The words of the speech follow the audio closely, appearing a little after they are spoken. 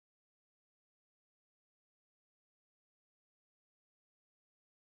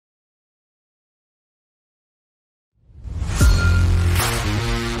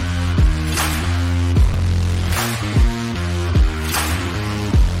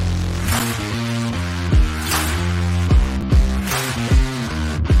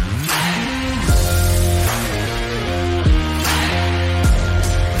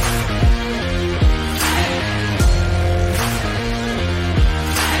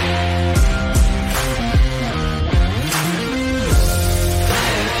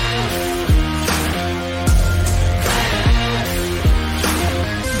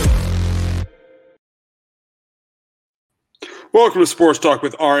Welcome to Sports Talk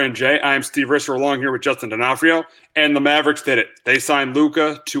with RNJ. I'm Steve Risser, along here with Justin D'Onofrio, and the Mavericks did it. They signed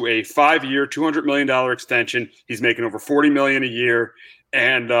Luka to a 5-year, $200 million extension. He's making over $40 million a year,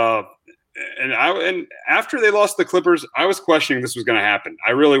 and after they lost the Clippers, I was questioning this was going to happen.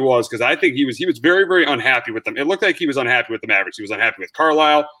 I really was, because I think he was very, very unhappy with them. It looked like he was unhappy with the Mavericks. He was unhappy with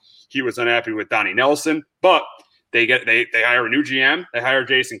Carlisle. He was unhappy with Donnie Nelson, but they hire a new GM. They hire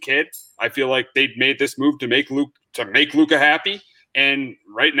Jason Kidd. I feel like they made this move to make Luka happy. And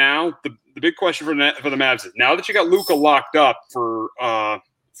right now, the big question for the Mavs is, now that you got Luka locked up for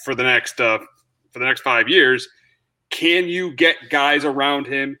the next 5 years, can you get guys around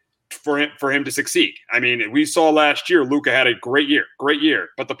him for him to succeed? I mean, we saw last year Luka had a great year,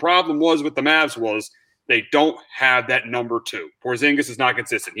 but the problem was with the Mavs was they don't have that number two. Porzingis is not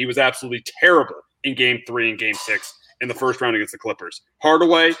consistent. He was absolutely terrible in Game 3 and Game 6 in the first round against the Clippers.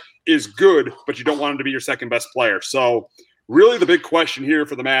 Hardaway is good, but you don't want him to be your second best player. So really the big question here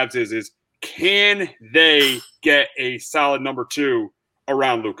for the Mavs is can they get a solid number two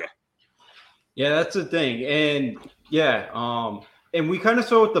around Luka? Yeah, that's the thing. And and we kind of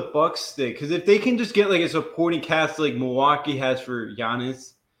saw what the Bucks did, because if they can just get like a supporting cast like Milwaukee has for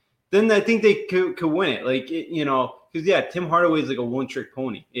Giannis, then I think they could win it. Because Tim Hardaway is like a one-trick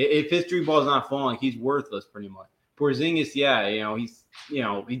pony. If his three ball's not falling, he's worthless pretty much. Porzingis,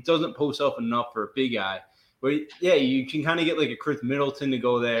 he doesn't post up enough for a big guy. But you can kind of get like a Chris Middleton to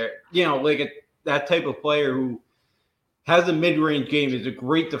go there. That type of player who has a mid-range game, is a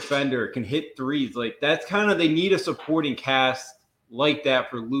great defender, can hit threes. Like that's kind of, they need a supporting cast like that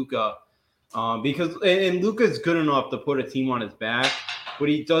for Luka, because Luka's good enough to put a team on his back, but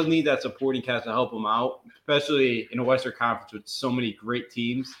he does need that supporting cast to help him out, especially in a Western Conference with so many great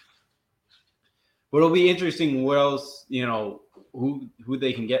teams. But it'll be interesting what else, who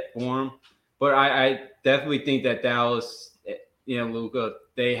they can get for him. But I definitely think that Dallas, Luka,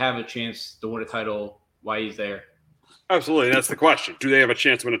 they have a chance to win a title while he's there. Absolutely. That's the question. Do they have a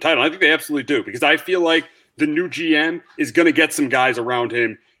chance to win a title? I think they absolutely do, because I feel like the new GM is going to get some guys around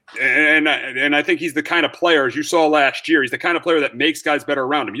him. And I think he's the kind of player, as you saw last year, he's the kind of player that makes guys better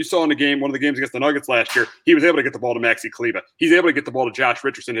around him. You saw in one of the games against the Nuggets last year, he was able to get the ball to Maxi Kleber. He's able to get the ball to Josh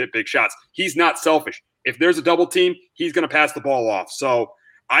Richardson and hit big shots. He's not selfish. If there's a double team, he's going to pass the ball off. So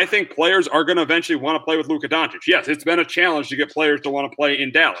I think players are going to eventually want to play with Luka Doncic. Yes, it's been a challenge to get players to want to play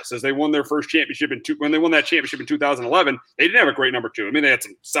in Dallas, as they won their first championship when they won that championship in 2011. They didn't have a great number two. I mean, they had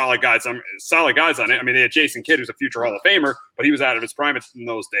some solid guys on it. I mean, they had Jason Kidd, who's a future Hall of Famer, but he was out of his prime in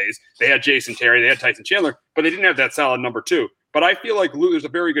those days. They had Jason Terry, they had Tyson Chandler, but they didn't have that solid number two. But I feel like there's a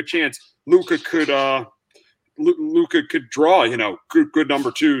very good chance Luka could draw, good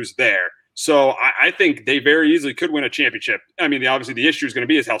number twos there. So I think they very easily could win a championship. I mean, obviously the issue is going to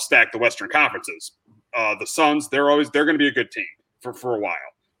be is how stacked the Western Conference is. The Suns, they're going to be a good team for a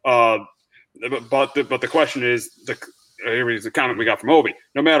while. But the question is, here's the comment we got from Obi.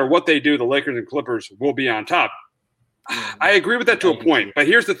 No matter what they do, the Lakers and Clippers will be on top. I agree with that to a point, but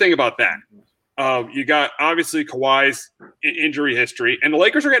here's the thing about that. You got obviously Kawhi's injury history, and the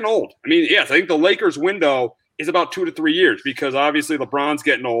Lakers are getting old. I mean, yes, I think the Lakers window is about 2 to 3 years, because obviously LeBron's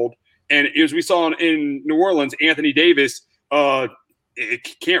getting old. And as we saw in New Orleans, Anthony Davis can't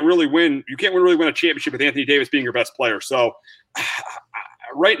really win. You can't really win a championship with Anthony Davis being your best player. So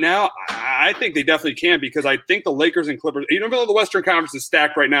right now, I think they definitely can, because I think the Lakers and Clippers, even though the Western Conference is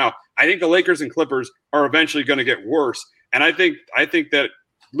stacked right now, I think the Lakers and Clippers are eventually going to get worse. And I think that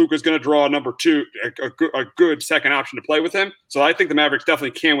Luka's going to draw a number two, a good second option to play with him. So I think the Mavericks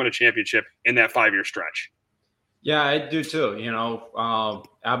definitely can win a championship in that 5-year stretch. Yeah, I do too.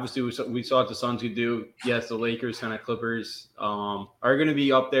 Obviously we saw what the Suns could do. Yes, the Lakers, kind of Clippers are going to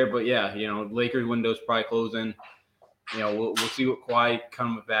be up there, but Lakers window's probably closing. We'll see what Kawhi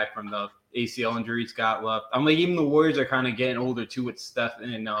coming back from the ACL injury he's got left. I'm like, even the Warriors are kind of getting older too with Steph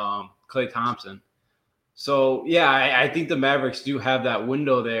and Klay Thompson. So I think the Mavericks do have that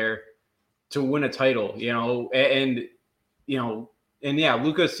window there to win a title. And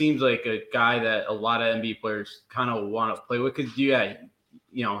Luka seems like a guy that a lot of NBA players kind of want to play with, because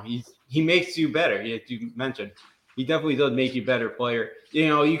he makes you better. As you mentioned, he definitely does make you a better player.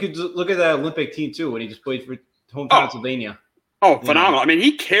 You could look at that Olympic team too when he just played for hometown Sylvania. Oh, phenomenal! I mean,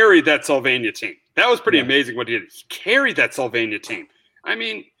 he carried that Sylvania team. That was pretty amazing what he did. He carried that Sylvania team. I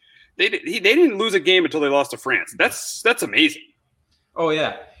mean, they didn't lose a game until they lost to France. That's amazing. Oh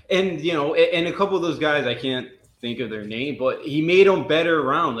yeah, and and a couple of those guys, I can't think of their name, but he made them better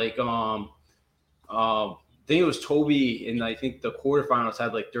around. Like I think it was Toby, and I think the quarterfinals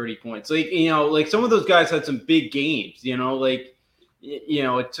had like 30 points. Like some of those guys had some big games.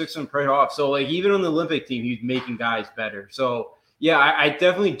 it took some pressure off. So like even on the Olympic team, he's making guys better. So yeah, I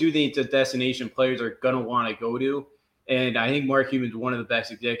definitely do think it's a destination players are gonna want to go to. And I think Mark Cuban's one of the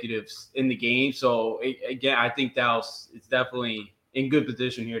best executives in the game. So again, I think Dallas is definitely in good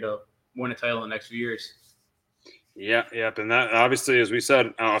position here to win a title in the next few years. Yeah, yep. And that obviously, as we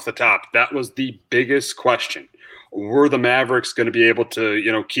said off the top, that was the biggest question. Were the Mavericks going to be able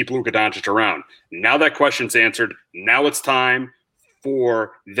to, keep Luka Doncic around? Now that question's answered. Now it's time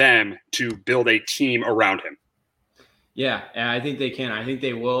for them to build a team around him. Yeah, I think they can. I think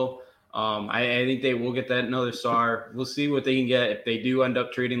they will. I think they will get that another star. We'll see what they can get if they do end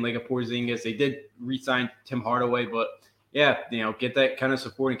up trading like a Porzingis. They did re-sign Tim Hardaway, but yeah, get that kind of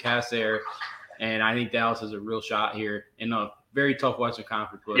supporting cast there. And I think Dallas has a real shot here in a very tough Western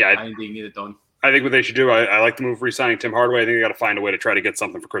Conference. But yeah, I think they can get it done. I think what they should do, I like the move re-signing Tim Hardaway. I think they got to find a way to try to get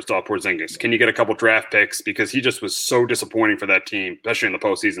something for Kristaps Porzingis. Can you get a couple draft picks? Because he just was so disappointing for that team, especially in the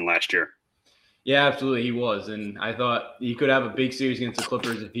postseason last year. Yeah, absolutely, he was. And I thought he could have a big series against the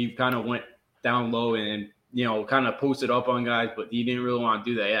Clippers if he kind of went down low and, kind of posted up on guys, but he didn't really want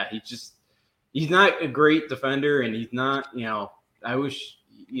to do that. Yeah, he's not a great defender, and he's not, I wish,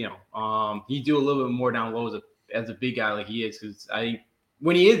 he'd do a little bit more down low as a big guy like he is, because I think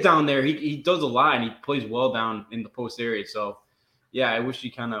when he is down there, he does a lot, and he plays well down in the post area. So, yeah, I wish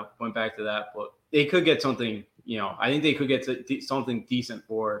he kind of went back to that. But they could get something, I think they could get something decent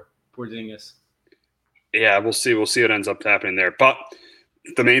for Porzingis. Yeah, we'll see. We'll see what ends up happening there. But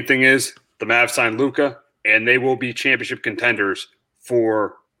the main thing is the Mavs signed Luka, and they will be championship contenders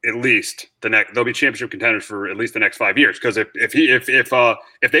for at least the next. They'll be championship contenders for at least the next 5 years. Because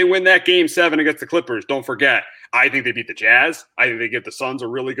if they win that Game 7 against the Clippers, don't forget, I think they beat the Jazz. I think they give the Suns a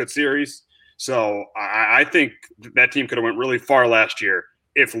really good series. So I think that team could have went really far last year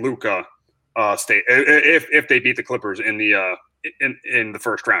if Luka stayed. If they beat the Clippers in the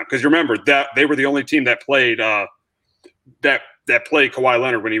first round, because you remember that they were the only team that played that played Kawhi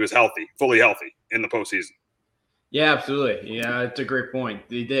Leonard when he was fully healthy in the postseason. Yeah, absolutely. Yeah, it's a great point.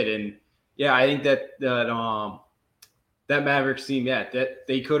 They did, and yeah, I think that that Mavericks team, that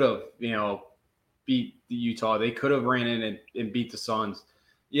they could have beat the Utah. They could have ran in and beat the Suns.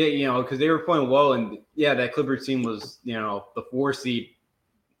 Yeah, because they were playing well, and yeah, that Clippers team was the 4 seed.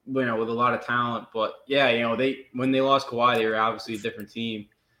 With a lot of talent, but yeah, when they lost Kawhi, they were obviously a different team.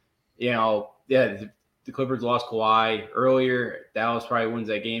 The Clippers lost Kawhi earlier. Dallas probably wins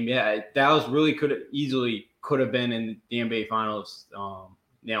that game. Yeah, Dallas really could have been in the NBA Finals.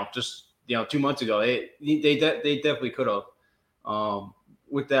 Just 2 months ago, they definitely could have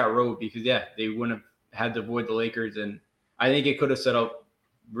with that road, because they wouldn't have had to avoid the Lakers, and I think it could have set up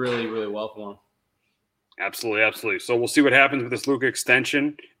really, really well for them. Absolutely, absolutely. So we'll see what happens with this Luka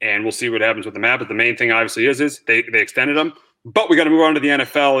extension, and we'll see what happens with the Mavs. But the main thing, obviously, is they extended him. But we got to move on to the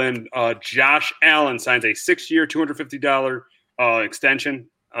NFL, and Josh Allen signs a 6-year, $250 extension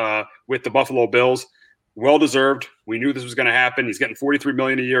with the Buffalo Bills. Well-deserved. We knew this was going to happen. He's getting $43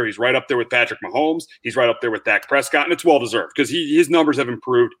 million a year. He's right up there with Patrick Mahomes. He's right up there with Dak Prescott, and it's well-deserved because his numbers have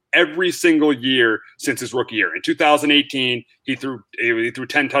improved every single year since his rookie year. In 2018, he threw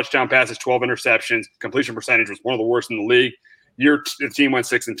 10 touchdown passes, 12 interceptions. Completion percentage was one of the worst in the league. The team went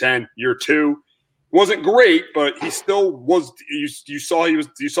 6-10. Year 2 wasn't great, but he still was. You saw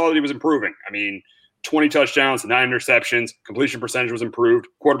that he was improving. I mean, 20 touchdowns, 9 interceptions, completion percentage was improved,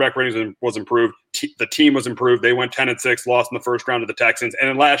 quarterback ratings was improved, the team was improved. They went 10-6, lost in the first round to the Texans. And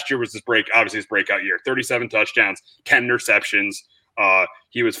then last year was his breakout year. 37 touchdowns, 10 interceptions.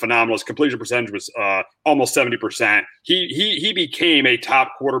 He was phenomenal. His completion percentage was almost 70%. He became a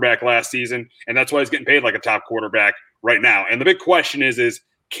top quarterback last season, and that's why he's getting paid like a top quarterback right now. And the big question is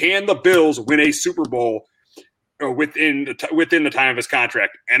can the Bills win a Super Bowl within the time of his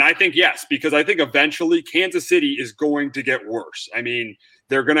contract? And I think yes, because I think eventually Kansas City is going to get worse. I mean,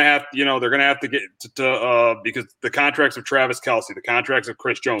 they're going to have to get to because the contracts of Travis Kelce, the contracts of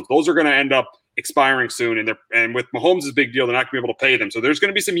Chris Jones, those are going to end up expiring soon. And with Mahomes' a big deal, they're not going to be able to pay them. So there's going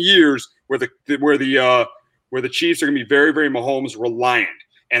to be some years where the Chiefs are going to be very, very Mahomes reliant.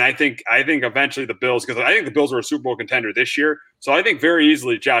 And I think eventually the Bills, because I think the Bills are a Super Bowl contender this year. So I think very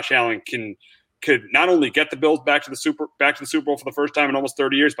easily Josh Allen could not only get the Bills back to the Super Bowl for the first time in almost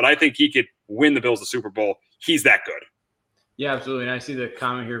 30 years, but I think he could win the Bills the Super Bowl. He's that good. Yeah, absolutely. And I see the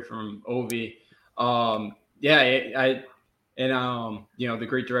comment here from Ovi. The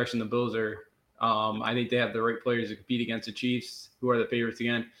great direction the Bills are. I think they have the right players to compete against the Chiefs, who are the favorites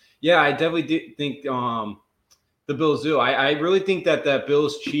again. Yeah, I definitely do think the Bills do. I really think that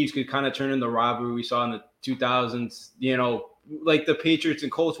Bills Chiefs could kind of turn into the rivalry we saw in the 2000s. Like the Patriots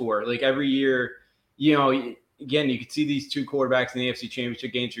and Colts were. Like every year, again, you could see these two quarterbacks in the AFC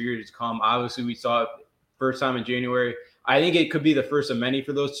Championship games for years to come. Obviously, we saw it first time in January. I think it could be the first of many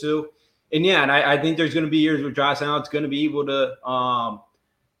for those two. And yeah, and I think there's going to be years where Josh Allen's going to be able to,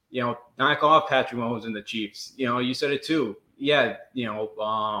 knock off Patrick Mahomes and the Chiefs. You said it too. Yeah,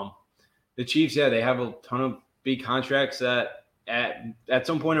 the Chiefs, they have a ton of big contracts that at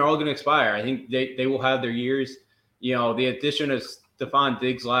some point are all going to expire. I think they will have their years. The addition of Stephon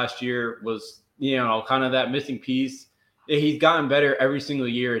Diggs last year was, kind of that missing piece. He's gotten better every single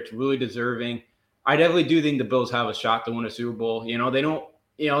year. It's really deserving. I definitely do think the Bills have a shot to win a Super Bowl. They don't,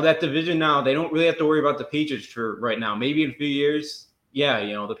 that division now, they don't really have to worry about the Patriots for right now. Maybe in a few years,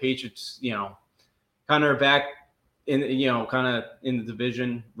 the Patriots, kind of are back in, kind of in the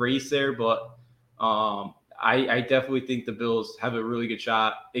division race there. But I definitely think the Bills have a really good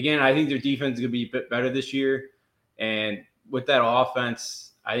shot. Again, I think their defense is going to be a bit better this year. And with that offense,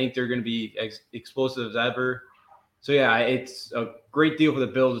 I think they're going to be explosive as ever. So, it's a great deal for the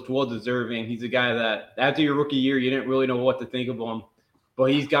Bills. It's well-deserving. He's a guy that after your rookie year, you didn't really know what to think of him. But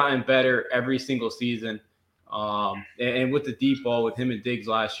he's gotten better every single season. And with the deep ball with him and Diggs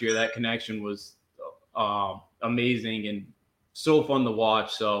last year, that connection was amazing and so fun to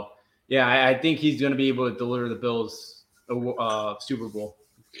watch. So, I think he's going to be able to deliver the Bills a Super Bowl.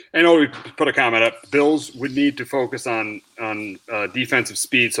 I know we put a comment up. Bills would need to focus on defensive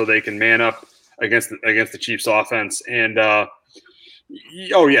speed so they can man up against the Chiefs offense. And I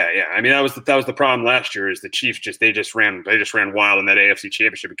mean, that was the problem last year is the Chiefs just ran wild in that AFC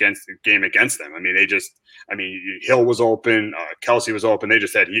Championship game against them. I mean, Hill was open, Kelsey was open. They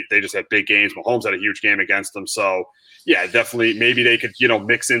just had big games. Mahomes had a huge game against them. So definitely maybe they could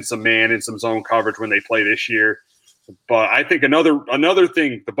mix in some man and some zone coverage when they play this year. But I think another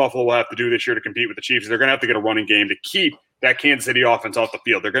thing the Buffalo will have to do this year to compete with the Chiefs is they're going to have to get a running game to keep that Kansas City offense off the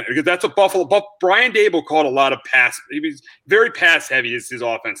field. Because that's what Buffalo. But Brian Daboll called a lot of pass. He was very pass heavy as his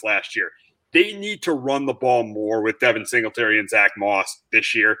offense last year. They need to run the ball more with Devin Singletary and Zach Moss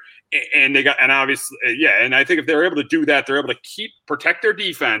this year. And obviously, and I think if they're able to do that, they're able to protect their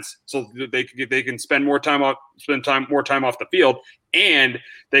defense so that they can spend more time off the field, and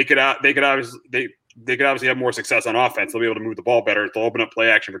they could obviously have more success on offense. They'll be able to move the ball better. They'll open up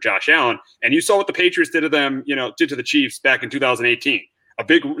play action for Josh Allen. And you saw what the Patriots did to them, did to the Chiefs back in 2018.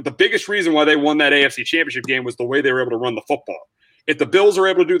 The biggest reason why they won that AFC Championship game was the way they were able to run the football. If the Bills are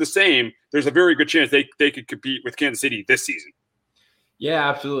able to do the same, there's a very good chance they could compete with Kansas City this season. Yeah,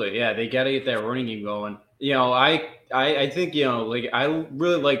 absolutely. Yeah, they got to get that running game going. I think, I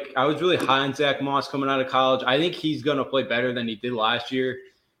was really high on Zach Moss coming out of college. I think he's going to play better than he did last year.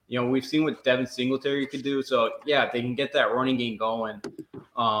 We've seen what Devin Singletary could do. So, if they can get that running game going,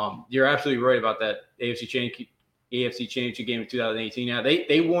 you're absolutely right about that AFC Championship game in 2018. Yeah,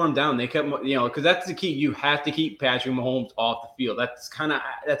 they wore him down. They kept, because that's the key. You have to keep Patrick Mahomes off the field.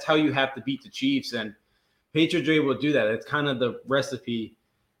 That's how you have to beat the Chiefs. And Patriots are able to do that. It's kind of the recipe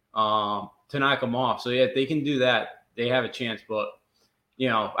to knock them off. So, if they can do that, they have a chance. But,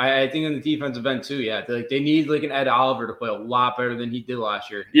 I think in the defensive end too, they need like an Ed Oliver to play a lot better than he did last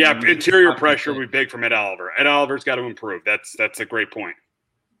year. Yeah, interior pressure would be big from Ed Oliver. Ed Oliver's got to improve. That's a great point.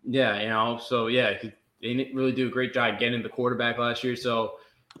 Yeah, they didn't really do a great job getting the quarterback last year. So,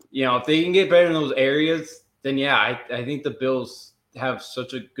 if they can get better in those areas, then I think the Bills have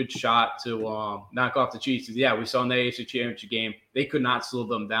such a good shot to knock off the Chiefs. We saw in the AFC Championship game, they could not slow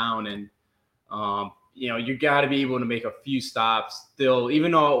them down. And, you got to be able to make a few stops still,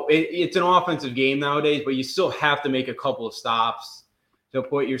 even though it's an offensive game nowadays, but you still have to make a couple of stops to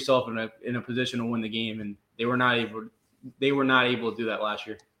put yourself in a position to win the game. And they were not able to do that last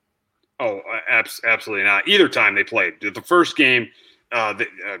year. Oh, absolutely not. Either time they played. The first game,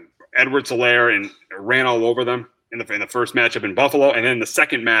 Edwards-Helaire and ran all over them in the first matchup in Buffalo, and then the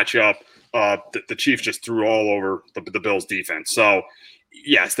second matchup, the Chiefs just threw all over the Bills' defense. So,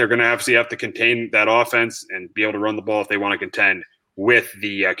 yes, they're going to obviously have to contain that offense and be able to run the ball if they want to contend with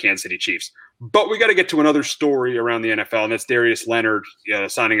the Kansas City Chiefs. But we got to get to another story around the NFL, and that's Darius Leonard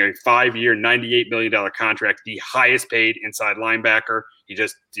signing a 5-year, $98 million contract, the highest paid inside linebacker. He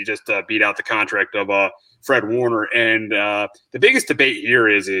just beat out the contract of Fred Warner. And the biggest debate here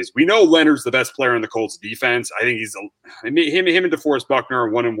is we know Leonard's the best player in the Colts defense. I think he's him and DeForest Buckner are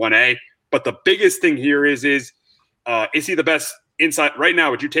 1 and 1A. But the biggest thing here is he the best inside right now?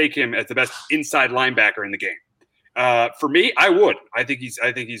 Would you take him as the best inside linebacker in the game? For me, I would. I think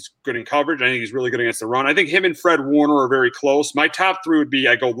he's good in coverage. I think he's really good against the run. I think him and Fred Warner are very close. My top three would be: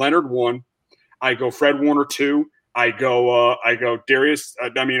 I go Leonard 1, I go Fred Warner 2, I go Darius.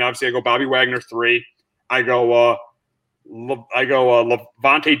 Obviously, I go Bobby Wagner 3. I go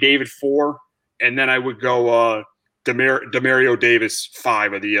Levante David 4, and then I would go Demario Davis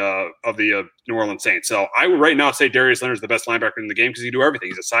 5 of the New Orleans Saints. So I would right now say Darius Leonard is the best linebacker in the game because he can do everything.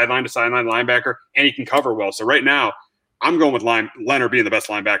 He's a sideline to sideline linebacker, and he can cover well. So right now, I'm going with Leonard being the best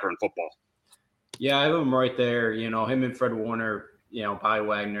linebacker in football. Yeah, I have him right there. Him and Fred Warner, Bobby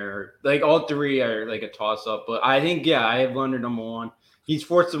Wagner, like all three are like a toss-up. But I think, I have Leonard number one. He's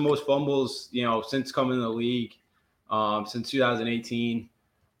forced the most fumbles, since coming to the league, since 2018.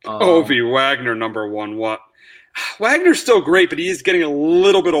 Wagner number one. What? Wagner's still great, but he's getting a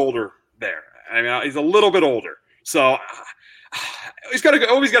little bit older there. I mean, he's a little bit older. So he's got a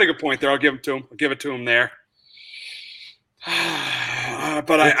good point there. I'll give it to him there.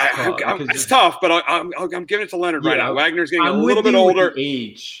 But it's tough. But I'm giving it to Leonard right now. Wagner's getting a little bit older.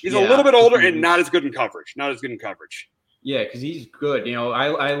 Age. He's a little bit older and not as good in coverage. Yeah, because he's good.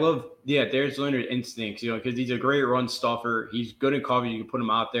 I love there's Leonard instincts. Because he's a great run stuffer. He's good in coverage. You can put him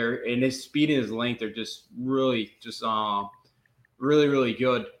out there, and his speed and his length are just really really, really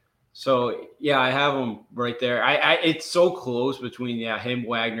good. So I have him right there. It's so close between him,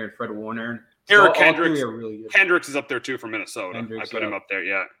 Wagner, and Fred Warner. Eric Kendricks are really good. Kendricks is up there too from Minnesota. I put him up there.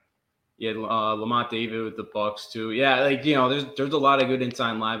 Yeah. Yeah, Lamont David with the Bucks too. Yeah, there's a lot of good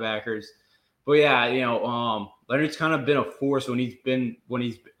inside linebackers. But Leonard's kind of been a force since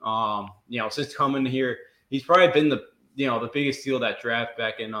coming here. He's probably been the biggest steal of that draft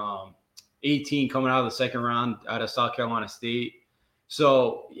back in 18, coming out of the second round out of South Carolina State.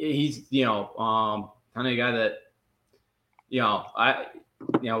 So he's kind of a guy that he's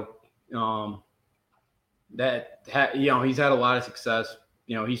had a lot of success.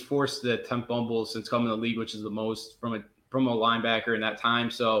 He's forced the 10 fumbles since coming to the league, which is the most from a linebacker in that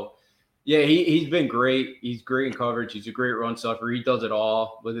time. So he's been great. He's great in coverage. He's a great run stuffer. He does it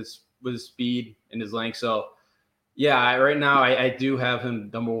all with his speed and his length. So right now I do have him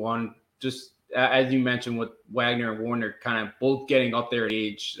number one. Just as you mentioned with Wagner and Warner kind of both getting up there in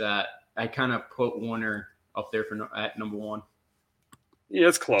age, that I kind of put Warner up there at number one. Yeah,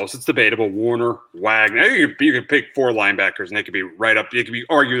 it's close. It's debatable. Warner, Wagner. I think you could pick 4 linebackers, and they could be right up. It could be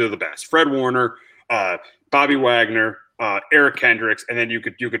arguably the best. Fred Warner, Bobby Wagner, Eric Kendricks, and then you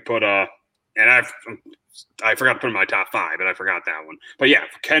could put and I forgot to put in my top 5, but I forgot that one. But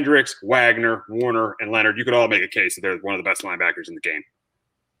Kendricks, Wagner, Warner, and Leonard. You could all make a case that they're one of the best linebackers in the game.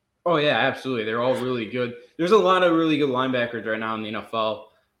 Oh yeah, absolutely. They're all really good. There's a lot of really good linebackers right now in the NFL.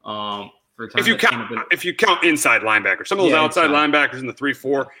 If you count inside linebackers, some of those outside linebackers in the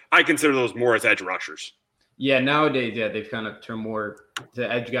 3-4, I consider those more as edge rushers. Yeah, nowadays, they've kind of turned more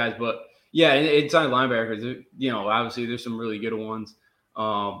to edge guys, but inside linebackers, obviously there's some really good ones.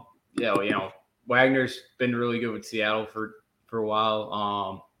 Wagner's been really good with Seattle for a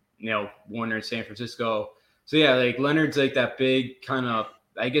while. Warner in San Francisco. So Leonard's like that big kind of,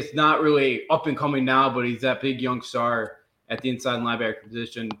 I guess not really up and coming now, but he's that big young star at the inside linebacker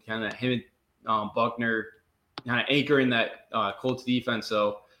position, kind of him and Buckner kind of anchoring that Colts defense.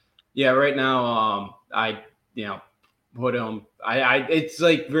 So right now I put him. It's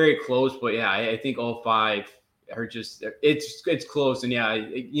like very close, but I think all 5 are just it's close, and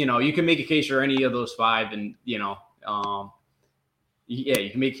you can make a case for any of those 5, and you can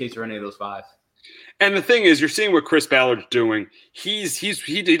make a case for any of those 5. And the thing is, you're seeing what Chris Ballard's doing. He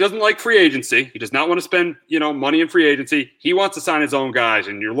doesn't like free agency. He does not want to spend money in free agency. He wants to sign his own guys.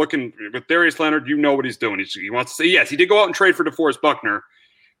 And you're looking with Darius Leonard. You know what he's doing. He wants to say yes. He did go out and trade for DeForest Buckner,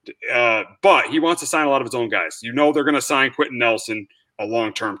 but he wants to sign a lot of his own guys. They're going to sign Quentin Nelson a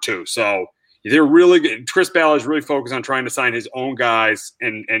long term too. So they're really good. Chris Ballard is really focused on trying to sign his own guys,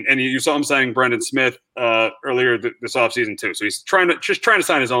 and you saw him signing Brendan Smith earlier this offseason too. So he's trying to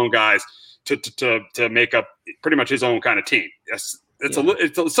sign his own guys to make up pretty much his own kind of team. It's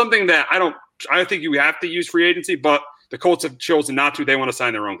something that I think you have to use free agency, but the Colts have chosen not to. They want to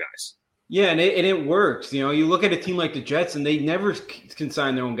sign their own guys. Yeah, and it works. You look at a team like the Jets, and they never can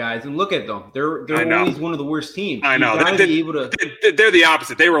sign their own guys. And look at them; they're always one of the worst teams. I know. They're the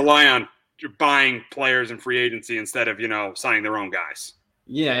opposite. They rely on buying players in free agency instead of signing their own guys.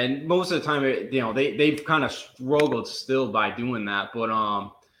 Yeah, and most of the time, they've kind of struggled still by doing that, but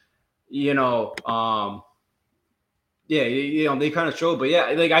they kind of show. But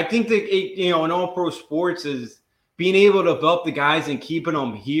I think that in all pro sports is being able to develop the guys and keeping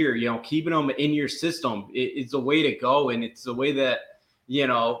them here, keeping them in your system. It's a way to go, and it's a way that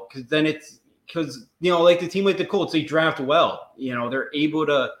because like the team like the Colts, they draft well. They're able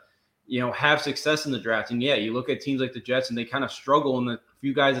to have success in the draft. And you look at teams like the Jets, and they kind of struggle, and the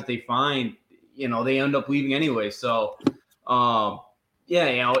few guys that they find, they end up leaving anyway. So I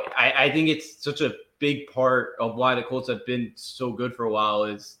think it's such a big part of why the Colts have been so good for a while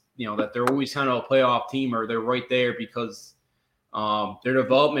is, that they're always kind of a playoff team or they're right there because their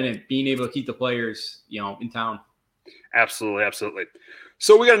development and being able to keep the players, in town. Absolutely.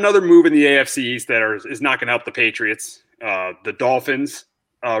 So we got another move in the AFC East that is not going to help the Patriots. The Dolphins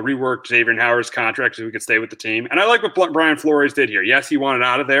reworked Xavier Howard's contract so he could stay with the team. And I like what Brian Flores did here. Yes, he wanted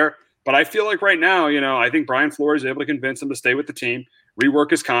out of there, but I feel like right now, I think Brian Flores is able to convince him to stay with the team,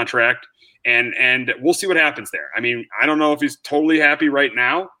 rework his contract, and we'll see what happens there. I mean, I don't know if he's totally happy right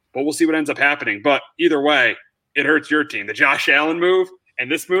now, but we'll see what ends up happening. But either way, it hurts your team. The Josh Allen move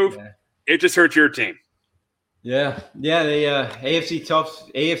and this move, It just hurts your team. Yeah. The AFC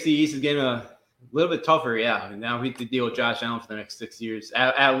East is getting a little bit tougher. Yeah. Now we have to deal with Josh Allen for the next 6 years,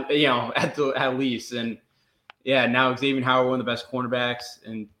 at least. And now Xavier Howard, one of the best cornerbacks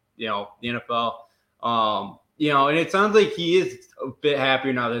in, the NFL. And it sounds like he is a bit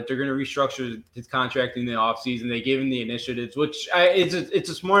happier now that they're going to restructure his contract in the offseason. They gave him the initiatives, which it's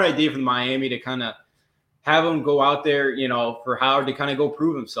a smart idea from Miami to kind of have him go out there, for Howard to kind of go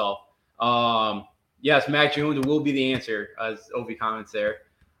prove himself. Yes, Mac Jones will be the answer, as Ovi comments there.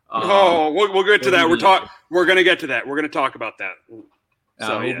 We'll get to that. We're going to get to that. We're going to talk about that.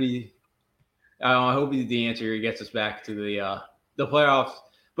 So I hope he's the answer. He gets us back to the playoffs.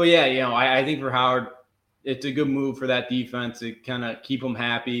 But I think for Howard, it's a good move for that defense to kind of keep them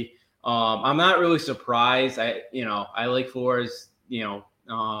happy. I'm not really surprised. I like Flores,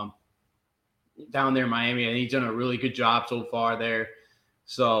 down there in Miami. I think he's done a really good job so far there.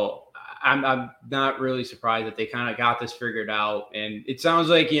 So I'm not really surprised that they kind of got this figured out. And it sounds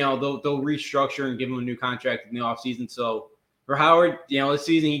like, they'll restructure and give him a new contract in the offseason. So for Howard, this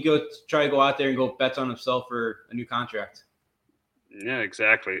season he try to go out there and go bets on himself for a new contract. Yeah,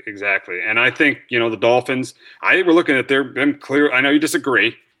 exactly. And I think, the Dolphins, we're looking at them clear. I know you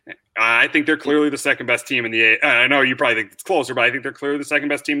disagree. I think they're clearly the second best team in the I know you probably think it's closer, but I think they're clearly the second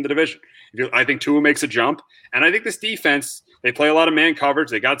best team in the division. I think Tua makes a jump. And I think this defense, they play a lot of man coverage.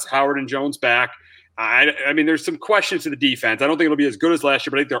 They got Howard and Jones back. I mean, there's some questions to the defense. I don't think it'll be as good as last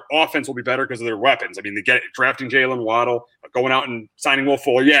year, but I think their offense will be better because of their weapons. I mean, they get drafting Jalen Waddle, going out and signing Will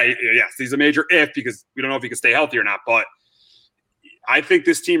Fuller. Yes, he's a major if because we don't know if he can stay healthy or not. But I think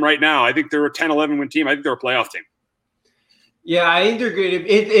this team right now, I think they're a 10-11 win team. I think they're a playoff team. Yeah, I think they're good.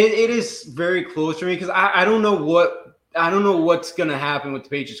 It is very close for me because I don't know what's going to happen with the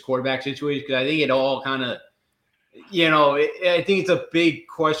Patriots quarterback situation because I think it all kind of, I think it's a big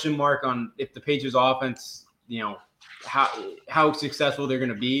question mark on if the Patriots offense, how successful they're going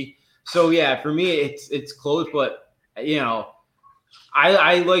to be. So for me, it's close, but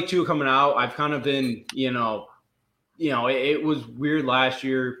I like Tua coming out. I've kind of been, it was weird last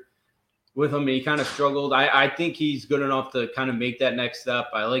year with him. He kind of struggled. I think he's good enough to kind of make that next step.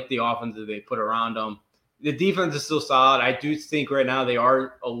 I like the offense that they put around him. The defense is still solid. I do think right now they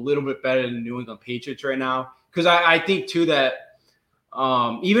are a little bit better than the New England Patriots right now. Because I think, too, that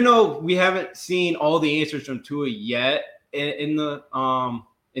even though we haven't seen all the answers from Tua yet in the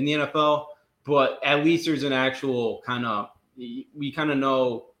NFL, but at least there's an actual we kind of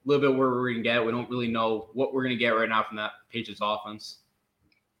know a little bit where we're going to get. We don't really know what we're going to get right now from that Patriots offense.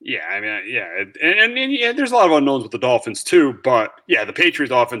 Yeah, I mean, and there's a lot of unknowns with the Dolphins too. But the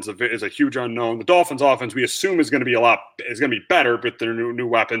Patriots offense is a huge unknown. The Dolphins offense we assume is going to be better with their new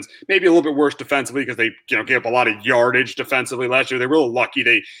weapons. Maybe a little bit worse defensively because they gave up a lot of yardage defensively last year. They were really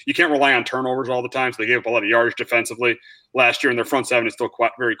lucky. You can't rely on turnovers all the time, so they gave up a lot of yardage defensively last year. And their front seven is still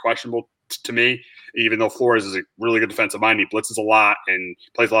very questionable to me. Even though Flores is a really good defensive mind, he blitzes a lot and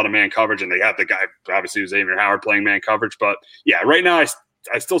plays a lot of man coverage. And they got the guy obviously Xavier Howard playing man coverage. But right now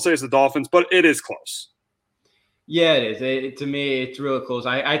I still say it's the Dolphins, but it is close. Yeah, it is. To me, it's really close.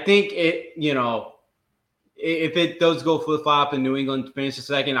 I think if it does go flip-flop and New England finishes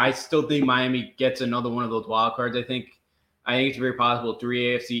second, I still think Miami gets another one of those wild cards. I think it's very possible 3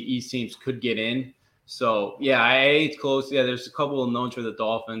 AFC East teams could get in. So, I think it's close. Yeah, there's a couple of knowns for the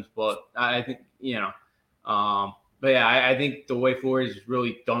Dolphins, but I think, I think the way Flores is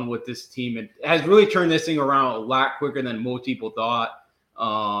really done with this team, it has really turned this thing around a lot quicker than most people thought.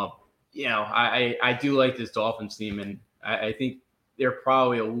 I do like this Dolphins team, and I think they're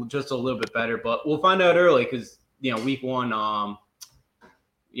probably just a little bit better, but we'll find out early because week one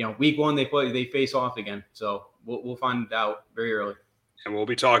they face off again, so we'll find out very early. And we'll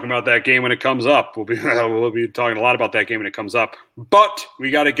be talking about that game when it comes up. We'll be talking a lot about that game when it comes up. But we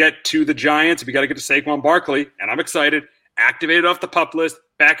got to get to the Giants. We got to get to Saquon Barkley, and I'm excited. Activated off the PUP list,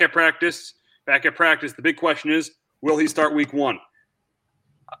 back at practice. The big question is, will he start week 1?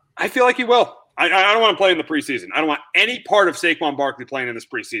 I feel like he will. I don't want to play in the preseason. I don't want any part of Saquon Barkley playing in this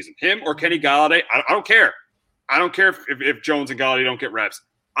preseason. Him or Kenny Golladay, I don't care. I don't care if Jones and Golladay don't get reps.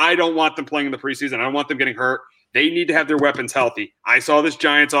 I don't want them playing in the preseason. I don't want them getting hurt. They need to have their weapons healthy. I saw this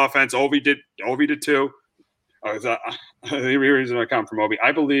Giants offense. Ovi did too. The reason I come from Ovi,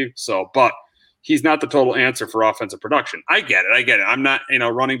 I believe so, but he's not the total answer for offensive production. I get it. I'm not,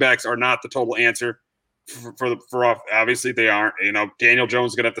 running backs are not the total answer for obviously they aren't. Daniel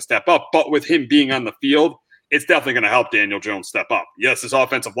Jones is going to have to step up, but with him being on the field, it's definitely going to help Daniel Jones step up. Yes, his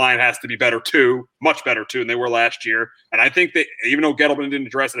offensive line has to be better too, much better too than they were last year. And I think that even though Gettleman didn't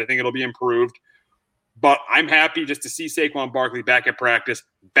address it, I think it'll be improved. But I'm happy just to see Saquon Barkley back at practice,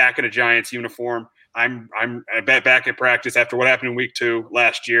 back in a Giants uniform. I'm back at practice after what happened in week 2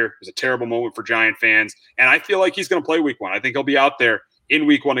 last year. It was a terrible moment for Giant fans. And I feel like he's going to play week 1. I think he'll be out there in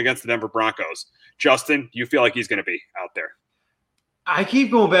week 1 against the Denver Broncos. Justin, do you feel like he's going to be out there? I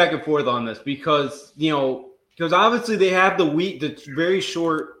keep going back and forth on this because obviously they have the very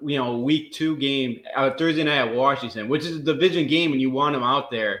short, week 2 game Thursday night at Washington, which is a division game and you want him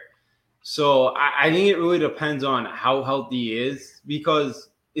out there. So I think it really depends on how healthy he is because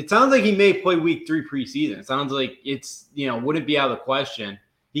it sounds like he may play week 3 preseason. It sounds like it's, wouldn't be out of the question.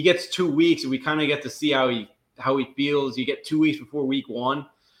 He gets 2 weeks and we kind of get to see how he feels. You get 2 weeks before week 1.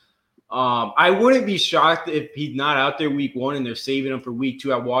 I wouldn't be shocked if he's not out there week 1 and they're saving him for week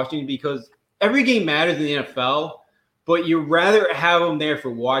 2 at Washington because every game matters in the NFL, but you'd rather have him there for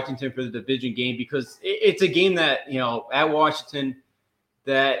Washington for the division game because it's a game that, at Washington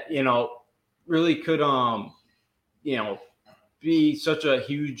that, really could, be such a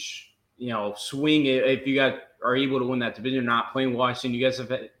huge, swing if you guys are able to win that division, not playing Washington. You guys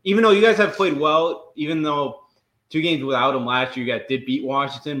even though you guys have played well, even though 2 games without him last year, you guys did beat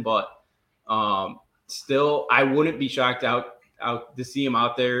Washington, but still, I wouldn't be shocked out to see him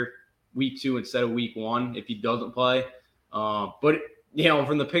out there week 2 instead of week 1 if he doesn't play. But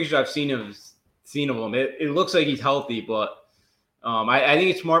from the pictures I've seen of him, it looks like he's healthy, but I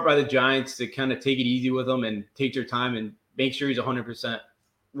think it's smart by the Giants to kind of take it easy with him and take their time and make sure he's 100%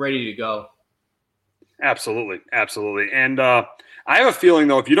 ready to go. Absolutely. And I have a feeling,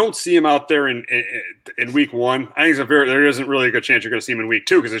 though, if you don't see him out there in week 1, I think there isn't really a good chance you're going to see him in week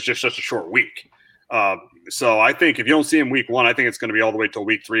 2 because it's just such a short week. So I think if you don't see him week 1, I think it's going to be all the way till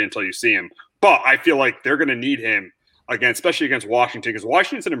week 3 until you see him. But I feel like they're going to need him again, especially against Washington, because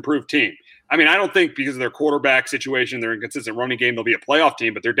Washington's an improved team. I mean, I don't think because of their quarterback situation, their inconsistent running game, they'll be a playoff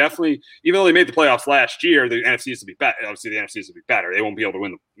team, but they're definitely, even though they made the playoffs last year, the NFC used to be better. Obviously, the NFC used to be better. They won't be able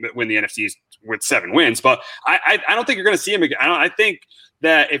to win the NFC with 7 wins, but I don't think you're going to see him again. I think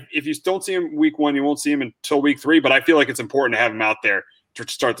that if you don't see him week 1, you won't see him until week 3, but I feel like it's important to have him out there to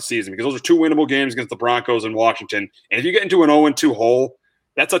start the season because those are 2 winnable games against the Broncos and Washington. And if you get into an 0-2 hole,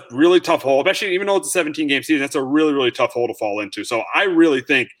 that's a really tough hole, especially even though it's a 17-game season. That's a really, really tough hole to fall into. So I really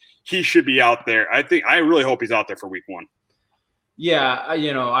think he should be out there. I really hope he's out there for week 1. Yeah,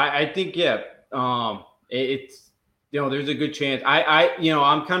 I think it's there's a good chance.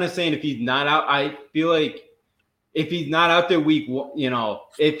 I'm kind of saying if he's not out, I feel like if he's not out there week 1,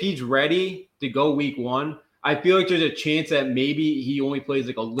 if he's ready to go week 1, I feel like there's a chance that maybe he only plays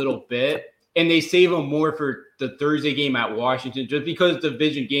like a little bit. And they save him more for the Thursday game at Washington just because it's a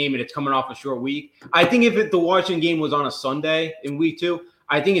division game and it's coming off a short week. I think if the Washington game was on a Sunday in week 2,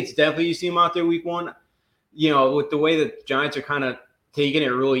 I think it's definitely you see him out there week 1. With the way the Giants are kind of taking it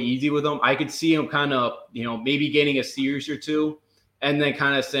really easy with him, I could see him kind of, maybe getting a series or 2 and then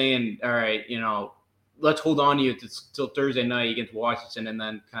kind of saying, all right, let's hold on to you till Thursday night against Washington and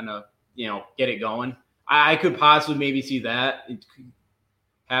then kind of, get it going. I could possibly maybe see that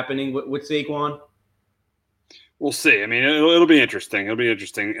happening with Saquon. We'll see. I mean, it'll be interesting.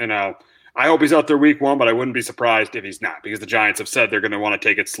 And I hope he's out there week 1, but I wouldn't be surprised if he's not because the Giants have said they're going to want to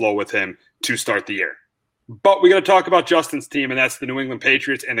take it slow with him to start the year. But we got to talk about Justin's team, and that's the New England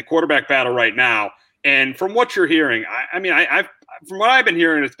Patriots and the quarterback battle right now. And from what you're hearing, from what I've been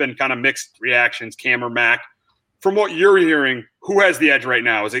hearing, it's been kind of mixed reactions, Cam or Mac. From what you're hearing, who has the edge right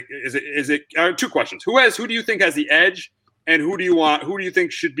now? Is it 2 questions. Who do you think has the edge? And who do you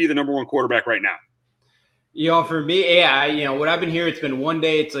think should be the number 1 quarterback right now? For me, what I've been hearing, it's been one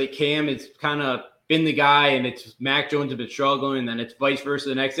day it's like Cam has kind of been the guy and it's Mac Jones has been struggling and then it's vice versa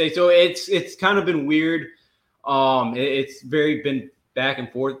the next day. So it's kind of been weird. It's been back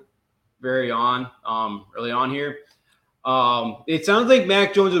and forth early on here. It sounds like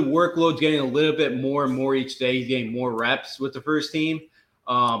Mac Jones' workload's getting a little bit more and more each day. He's getting more reps with the first team.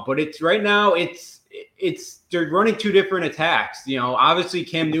 But they're running 2 different attacks. Obviously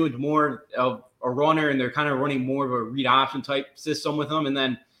Cam Newton's more of a runner and they're kind of running more of a read option type system with him. And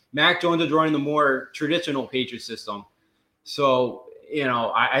then Mac Jones is running the more traditional Patriots system. So,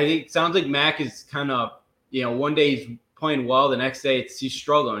 I think it sounds like Mac is kind of, one day he's playing well. The next day, he's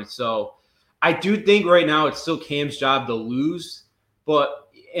struggling. So I do think right now it's still Cam's job to lose.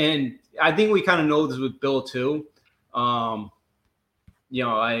 And I think we kind of know this with Bill too. Obi's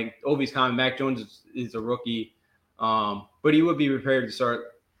comment, Mac Jones is a rookie, but he would be prepared to start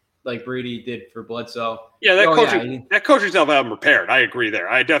like Brady did for Bledsoe. Yeah, that coaching staff have him prepared. I agree there.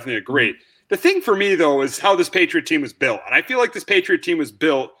 I definitely agree. The thing for me, though, is how this Patriot team was built. And I feel like this Patriot team was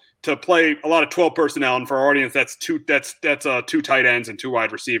built to play a lot of 12 personnel. And for our audience, that's two tight ends and 2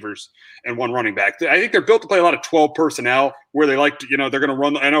 wide receivers and 1 running back. I think they're built to play a lot of 12 personnel where they like to, they're going to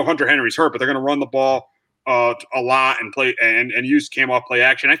run. I know Hunter Henry's hurt, but they're going to run the ball a lot and play and use Cam off play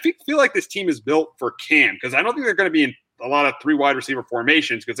action. I feel like this team is built for Cam because I don't think they're going to be in a lot of 3 wide receiver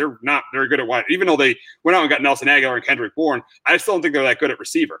formations because they're not very good at wide. Even though they went out and got Nelson Aguilar and Kendrick Bourne, I still don't think they're that good at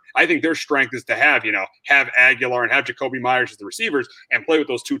receiver. I think their strength is to have Aguilar and have Jacoby Myers as the receivers and play with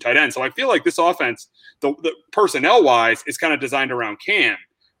those 2 tight ends. So I feel like this offense, the personnel wise, is kind of designed around Cam.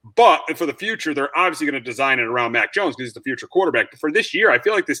 But for the future, they're obviously going to design it around Mac Jones because he's the future quarterback. But for this year, I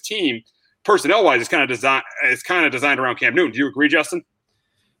feel like this team, personnel wise, is kind of designed around Cam Newton. Do you agree, Justin?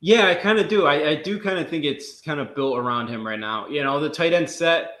 Yeah, I kind of do. I do kind of think it's kind of built around him right now. The tight end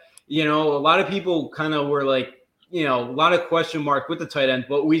set, a lot of people kind of were like, a lot of question mark with the tight end,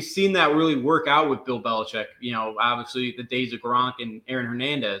 but we've seen that really work out with Bill Belichick. Obviously the days of Gronk and Aaron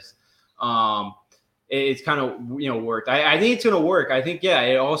Hernandez. It's kind of, worked. I think it's going to work. I think,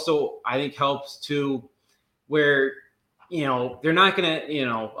 it also, helps too where, they're not going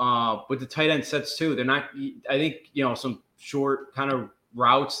to, with the tight end sets too, they're not, I think, some short kind of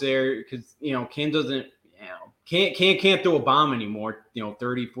routes there because Cam doesn't can't throw a bomb anymore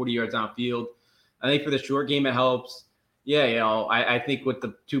 30 40 yards downfield. I think for the short game it helps. I think with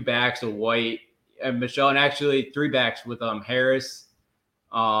the 2 backs of White and Michelle, and actually 3 backs with Harris,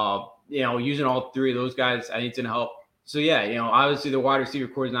 using all 3 of those guys, I think it's gonna help. So obviously the wide receiver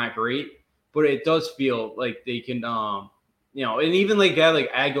core is not great, but it does feel like they can and even like a guy like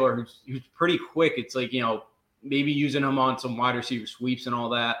Aguilar who's pretty quick, it's like maybe using him on some wide receiver sweeps and all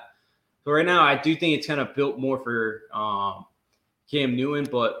that. So right now, I do think it's kind of built more for Cam Newton,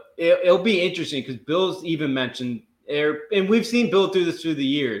 but it'll be interesting because Bill's even mentioned, and we've seen Bill do this through the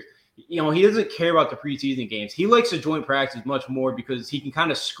years. He doesn't care about the preseason games. He likes the joint practice much more because he can kind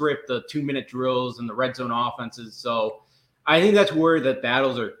of script the 2-minute drills and the red zone offenses. So I think that's where the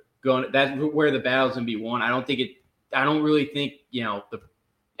battles are going. That's where the battles can be won. I don't really think the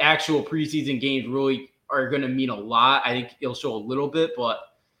actual preseason games really are going to mean a lot. I think it'll show a little bit, but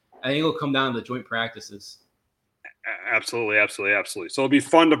I think it'll come down to the joint practices. Absolutely. So it'll be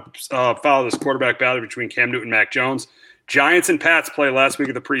fun to follow this quarterback battle between Cam Newton and Mac Jones. Giants and Pats play last week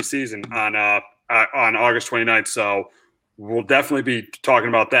of the preseason on August 29th. So we'll definitely be talking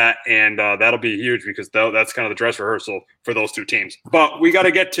about that, and that'll be huge because that's kind of the dress rehearsal for those 2 teams. But we got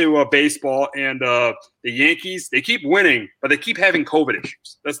to get to baseball, and the Yankees, they keep winning, but they keep having COVID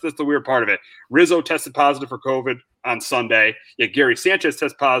issues. That's the weird part of it. Rizzo tested positive for COVID on Sunday. Gary Sanchez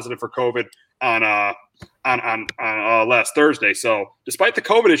tested positive for COVID on last Thursday. So despite the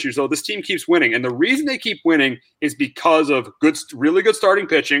COVID issues, though, this team keeps winning. And the reason they keep winning is because of really good starting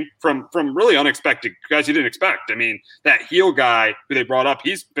pitching from really unexpected guys you didn't expect. I mean, that Heel guy who they brought up,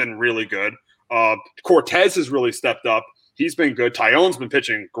 he's been really good. Cortez has really stepped up. He's been good. Tyone's been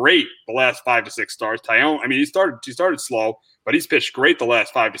pitching great the last 5 to 6 starts. Tyone, I mean, he started slow, but he's pitched great the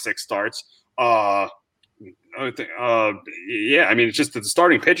last 5 to 6 starts. It's just the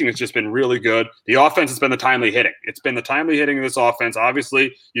starting pitching has just been really good. The offense has been the timely hitting. It's been the timely hitting of this offense.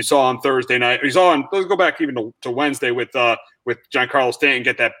 Obviously, you saw on Thursday night. Let's go back even to Wednesday with Giancarlo Stanton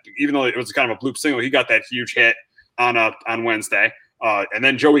get that. Even though it was kind of a bloop single, he got that huge hit on Wednesday. And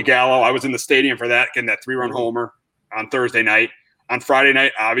then Joey Gallo, I was in the stadium for that, getting that 3-run homer on Thursday night. On Friday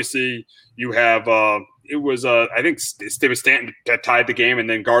night, obviously, you have I think Steven Stanton that tied the game, and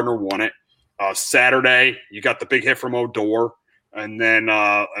then Gardner won it. Saturday, you got the big hit from Odor, and then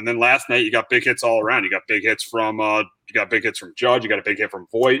last night you got big hits all around. You got big hits from Judge. You got a big hit from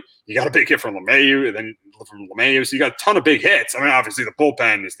Voit. You got a big hit from LeMahieu, and then from LeMahieu. So you got a ton of big hits. I mean, obviously the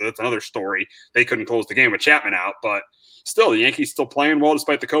bullpen that's another story. They couldn't close the game with Chapman out, but still, the Yankees still playing well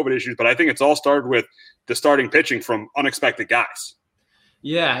despite the COVID issues. But I think it's all started with the starting pitching from unexpected guys.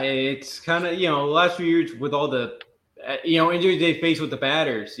 Yeah, it's kind of the last few years with all the injuries they face with the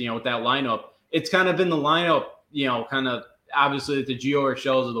batters. With that lineup. It's kind of been the lineup, kind of obviously the Gio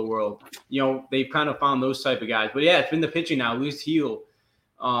Urshels of the world. They've kind of found those type of guys. But, yeah, it's been the pitching now. Luis Heel,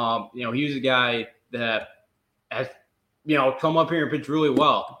 he was a guy that has, come up here and pitched really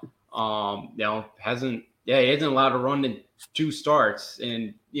well. He hasn't allowed to run in 2 starts.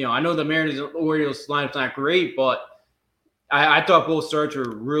 And, I know the Mariners and Orioles lineup's not great, but I thought both starts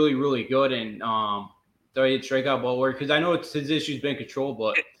were really, really good, and thought he had strikeout ball work because I know his issue's been controlled,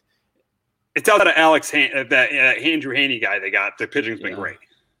 but it's out of that Andrew Haney guy they got. The pitching's been great.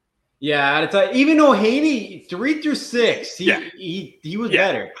 Yeah, even though Haney 3 through 6, he was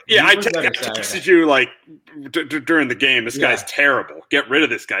better. Yeah, I texted you like during the game. This guy's terrible. Get rid of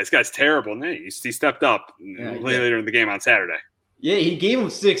this guy. This guy's terrible. And he stepped up later in the game on Saturday. Yeah, he gave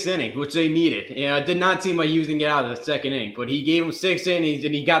him 6 innings, which they needed. Yeah, it did not seem like he was going to get out of the second inning, but he gave him 6 innings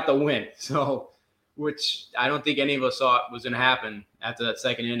and he got the win. So, which I don't think any of us thought was going to happen after that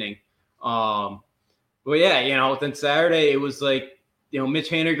second inning. But yeah, then Saturday it was like, Mitch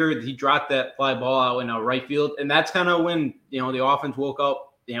Haniger, he dropped that fly ball out in right field, and that's kind of when the offense woke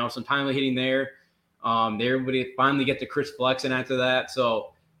up. Some timely hitting there. Everybody finally get to Chris Flexen after that.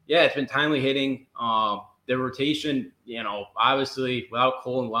 So yeah, it's been timely hitting. The rotation, obviously without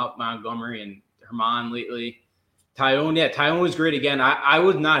Cole and without Montgomery and Herman lately. Tyone was great again. I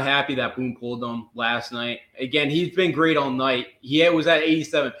was not happy that Boone pulled him last night. Again, he's been great all night. He was at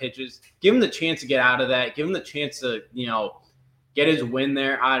 87 pitches. Give him the chance to get out of that. Give him the chance to, get his win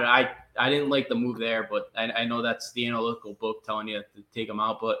there. I didn't like the move there, but I know that's the analytical book telling you to take him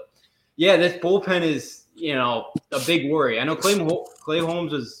out. But yeah, this bullpen is, a big worry. I know Clay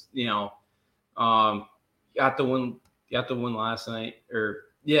Holmes is, got the win last night, but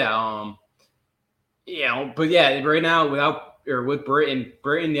yeah, right now with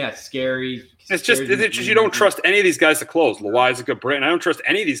Britton, yeah, scary. It's just you don't trust any of these guys to close. Loizaga, Britton, I don't trust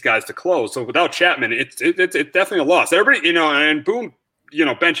any of these guys to close. So without Chapman, it's definitely a loss. Everybody, and Boone,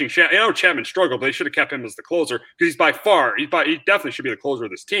 benching Chapman. Chapman struggled, but they should have kept him as the closer because he definitely should be the closer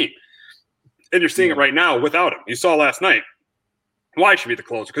of this team. And you're seeing it right now without him. You saw last night why he should be the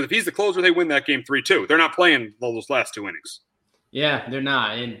closer, because if he's the closer, they win that game 3-2. They're not playing those last 2 innings. Yeah, they're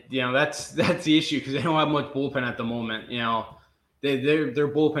not, and that's the issue because they don't have much bullpen at the moment. Their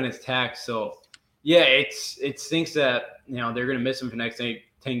bullpen is taxed, so yeah, it stinks that they're gonna miss him for the next 10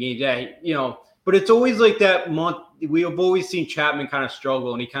 games. Yeah, but it's always like that month. We have always seen Chapman kind of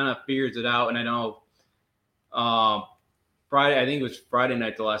struggle, and he kind of figures it out. And I know, Friday, I think it was Friday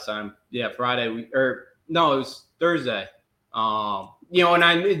night the last time. Yeah, Friday it was Thursday. And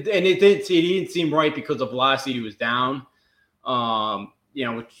it didn't seem right because the velocity was down.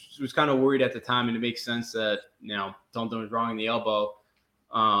 Which was kind of worried at the time, and it makes sense that something was wrong in the elbow.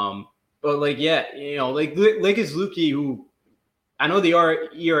 But like it's Lukey, who I know the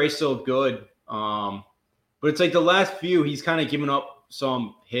ERA is so good, but it's like the last few he's kind of given up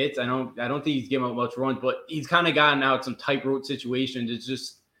some hits. I don't think he's given up much runs, but he's kind of gotten out some tightrope situations. It's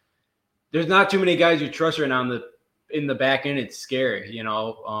just there's not too many guys you trust right now in the back end. It's scary,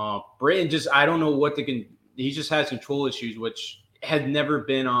 Britton just I don't know what he just has control issues, which has never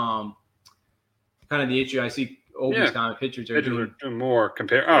been kind of the issue. I see Obi's kind of pitchers are doing more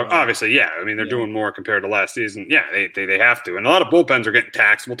compared. Obviously, yeah. I mean, they're doing more compared to last season. Yeah, they have to. And a lot of bullpens are getting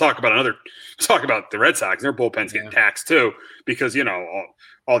taxed. We'll talk about the Red Sox. Their bullpen's getting taxed too because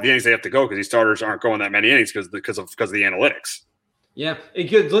all the innings they have to go because these starters aren't going that many innings because of the analytics. Yeah,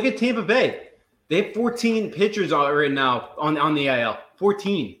 look at Tampa Bay. They have 14 pitchers right now on the IL.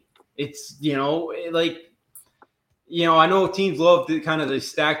 14. It's I know teams love to kind of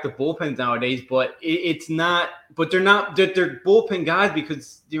stack the bullpens nowadays, but it's not. But they're not. They're bullpen guys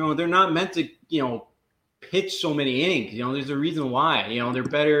because they're not meant to pitch so many innings. There's a reason why. They're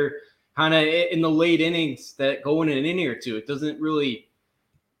better kind of in the late innings that go in an inning or two. It doesn't really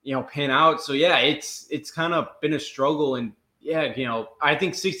pan out. So yeah, it's kind of been a struggle. And yeah, I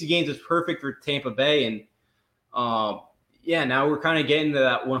think 60 games is perfect for Tampa Bay. And now we're kind of getting to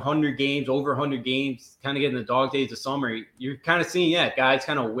that 100 games, over 100 games, kind of getting the dog days of summer. You're kind of seeing, guys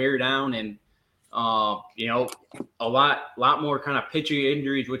kind of wear down and, a lot more kind of pitcher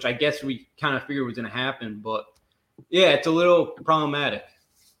injuries, which I guess we kind of figured was going to happen. But, yeah, it's a little problematic.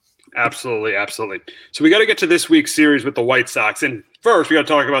 Absolutely, absolutely. So we got to get to this week's series with the White Sox. And first, we got to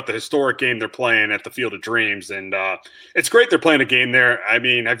talk about the historic game they're playing at the Field of Dreams. And it's great they're playing a game there. I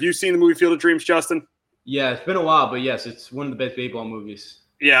mean, have you seen the movie Field of Dreams, Justin? Yeah, it's been a while, but yes, it's one of the best baseball movies.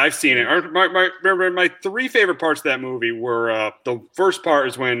 Yeah, I've seen it. My 3 favorite parts of that movie were the first part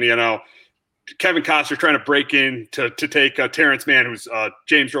is when, Kevin Costner trying to break in to take Terrence Mann, who's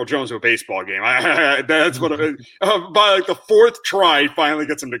James Earl Jones, to a baseball game. That's what by like the 4th try, he finally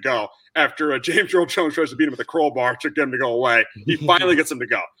gets him to go. After James Earl Jones tries to beat him with a crowbar to get him to go away, he finally gets him to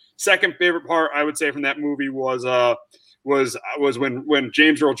go. Second favorite part, I would say, from that movie was when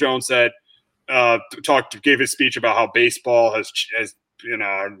James Earl Jones said, gave his speech about how baseball has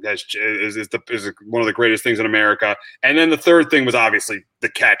is one of the greatest things in America. And then the third thing was obviously the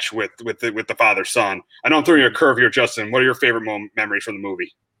catch with the father son. I know I'm throwing you a curve here, Justin. What are your favorite memories from the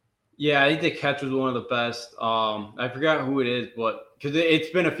movie? Yeah, I think the catch was one of the best. I forgot who it is, but because it's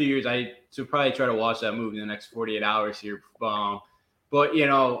been a few years, I should probably try to watch that movie in the next 48 hours here. But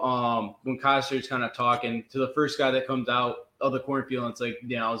when Costner's kind of talking to the first guy that comes out of the cornfield, and it's like,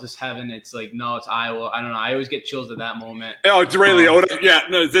 is this heaven? It's like, no, it's Iowa. I don't know. I always get chills at that moment. Oh, it's Ray Liotta. Yeah,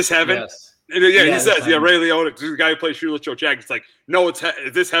 no, is this heaven? Yes. Yeah, he says, Ray Liotta, the guy who plays Shoeless Joe Jack. It's like, no,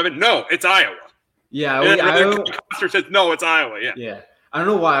 is this heaven? No, it's Iowa. Yeah, Costner says, no, it's Iowa. Yeah. Yeah. I don't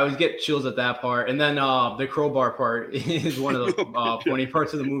know why I always get chills at that part. And then the crowbar part is one of the funny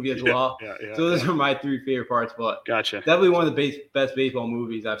parts of the movie as well. So those are my three favorite parts. But gotcha. Definitely one of the best baseball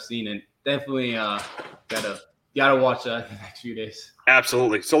movies I've seen, and definitely gotta watch that in the next few days.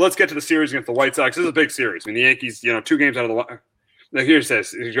 Absolutely. So let's get to the series against the White Sox. This is a big series. I mean, the Yankees, 2 games out of the. Now here it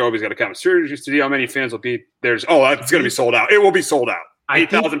says Joey's got to come. Series to see how many fans will be. It's going to be sold out. It will be sold out.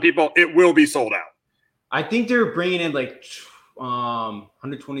 8,000 people. It will be sold out. I think they're bringing in like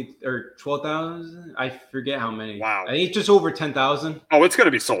 120 or 12,000. I forget how many. Wow. I think it's just over 10,000. Oh, it's going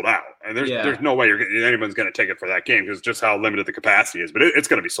to be sold out. And there's no way anyone's going to take it for that game because just how limited the capacity is. But it's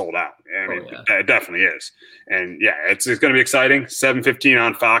going to be sold out. I mean, it definitely is. And it's going to be exciting. 7:15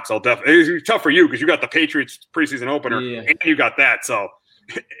 on Fox. It's tough for you because you got the Patriots preseason opener and you got that. So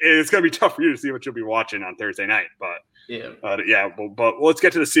it's going to be tough for you to see what you'll be watching on Thursday night. But but let's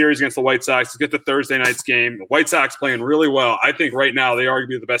get to the series against the White Sox. Let's get to Thursday night's game. The White Sox playing really well. I think right now they are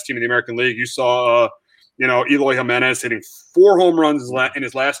the best team in the American League. You saw, Eloy Jimenez hitting 4 home runs in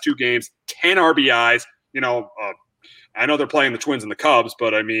his last 2 games, 10 RBIs. I know they're playing the Twins and the Cubs,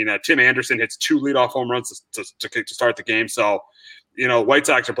 but I mean, Tim Anderson hits 2 leadoff home runs to start the game. So, White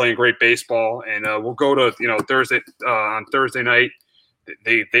Sox are playing great baseball, and we'll go to Thursday on Thursday night.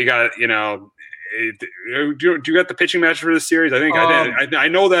 They got do you got the pitching match for this series? I think I did. I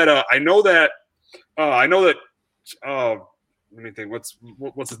know that. Let me think. What's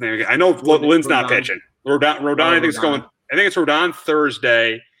his name again? I know Lynn's not pitching. Rodon. I think it's going. I think it's Rodon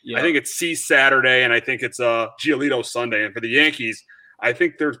Thursday. Yeah. I think it's Cease Saturday, and I think it's Giolito Sunday. And for the Yankees, I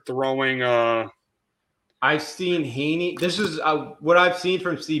think they're throwing. I've seen Haney. This is what I've seen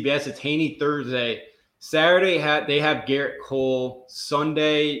from CBS. It's Haney Thursday. Saturday they have Garrett Cole.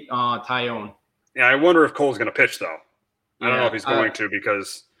 Sunday, Tyone. Yeah, I wonder if Cole's going to pitch though. I don't know if he's going to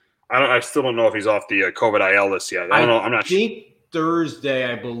because I still don't know if he's off the COVID IL list yet. I don't know. I'm not sure. I think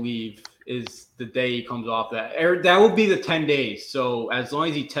Thursday, I believe, is the day he comes off that. That will be the 10 days. So as long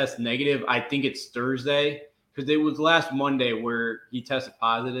as he tests negative, I think it's Thursday because it was last Monday where he tested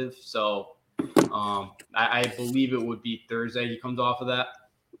positive. So I believe it would be Thursday he comes off of that.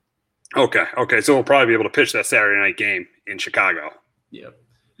 Okay. So we'll probably be able to pitch that Saturday night game in Chicago.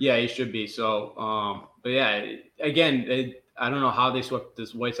 Yeah, he should be. So, but yeah, again, I don't know how they swept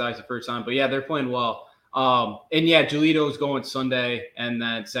this White Sox the first time, but yeah, they're playing well. And yeah, Giolito's going Sunday, and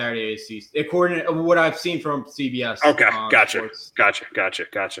then Saturday is Cease. According to what I've seen from CBS. Okay, gotcha. White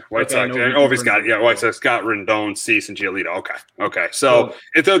Sox. White Sox got Rendon, Cease, and Giolito. Okay. So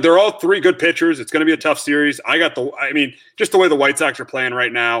they're all 3 good pitchers. It's going to be a tough series. Just the way the White Sox are playing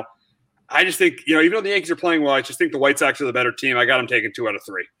right now. I just think, even though the Yankees are playing well, I just think the White Sox are the better team. I got them taking 2 out of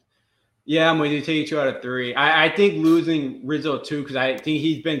 3. Yeah, I'm with you. Taking 2 out of 3. I think losing Rizzo too, because I think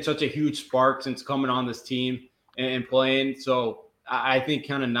he's been such a huge spark since coming on this team and playing. So I think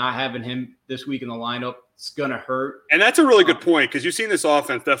kind of not having him this week in the lineup is going to hurt. And that's a really good point because you've seen this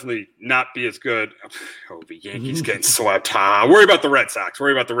offense definitely not be as good. Oh, the Yankees getting swept. Worry about the Red Sox.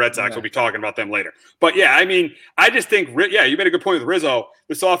 Yeah. We'll be talking about them later. But yeah, I just think, you made a good point with Rizzo.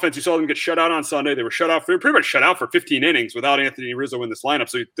 This offense, you saw them get shut out on Sunday. They were pretty much shut out for 15 innings without Anthony Rizzo in this lineup.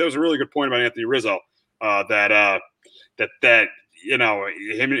 So that was a really good point about Anthony Rizzo. That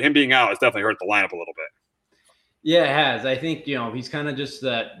him being out has definitely hurt the lineup a little bit. Yeah, it has. I think, he's kind of just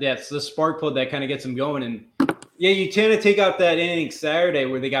that's the spark plug that kind of gets him going. And yeah, you tend to take out that inning Saturday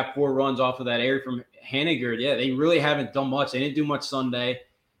where they got 4 runs off of that error from Haniger. Yeah, they really haven't done much. They didn't do much Sunday.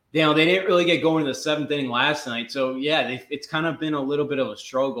 They didn't really get going in the 7th inning last night. So yeah, it's kind of been a little bit of a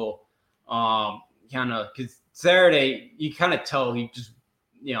struggle. Because Saturday, you kind of tell he just,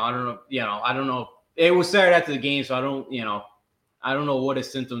 I don't know. It was Saturday after the game, so I don't know what his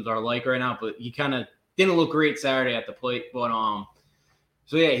symptoms are like right now, but he kind of didn't look great Saturday at the plate, but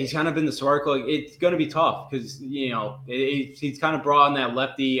so yeah, he's kind of been the spark plug. It's going to be tough because he's kind of brought on that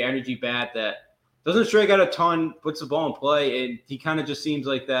lefty energy bat that doesn't strike out a ton, puts the ball in play, and he kind of just seems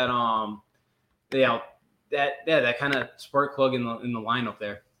like that that kind of spark plug in the lineup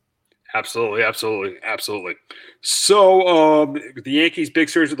there. Absolutely, absolutely, absolutely. So the Yankees' big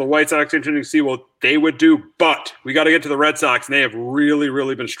series with the White Sox, interesting to see what they would do. But we got to get to the Red Sox, and they have really,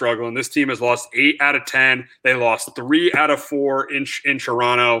 really been struggling. This team has lost 8 out of 10. They lost 3 out of 4 in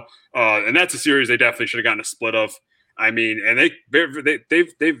Toronto, and that's a series they definitely should have gotten a split of. I mean, and they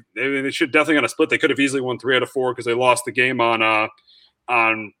should definitely got a split. They could have easily won 3 out of 4 because they lost the game on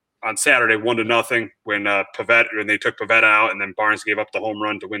Saturday, 1-0 when when they took Pivetta out, and then Barnes gave up the home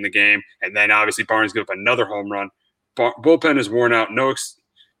run to win the game, and then obviously Barnes gave up another home run. Bullpen is worn out, no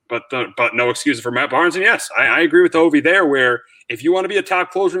excuses for Matt Barnes. And yes, I agree with Ovi there. Where if you want to be a top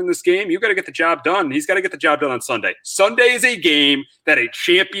closer in this game, you got to get the job done. He's got to get the job done on Sunday. Sunday is a game that a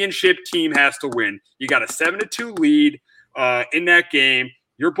championship team has to win. You got a 7-2 lead in that game.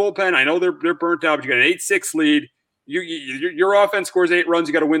 Your bullpen, I know they're burnt out, but you got an 8-6 lead. Your offense scores 8 runs.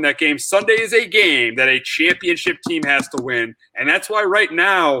 You got to win that game. Sunday is a game that a championship team has to win, and that's why right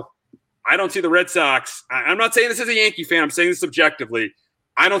now I don't see the Red Sox. I'm not saying this as a Yankee fan. I'm saying this subjectively.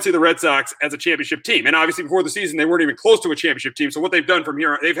 I don't see the Red Sox as a championship team. And obviously before the season, they weren't even close to a championship team. So what they've done from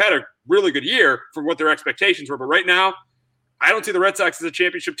here, they've had a really good year from what their expectations were. But right now, I don't see the Red Sox as a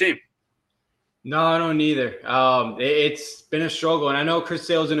championship team. No, I don't either. It's been a struggle, and I know Chris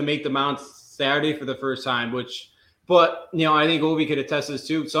Sale's going to make the mound Saturday for the first time, but I think Ovi could attest to this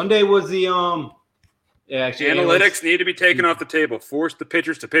too. Sunday was the analytics need to be taken off the table. Force the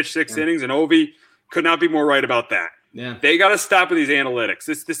pitchers to pitch 6 innings, and Ovi could not be more right about that. Yeah, they got to stop with these analytics.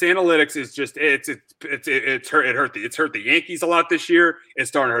 This analytics is just it's hurt the Yankees a lot this year. It's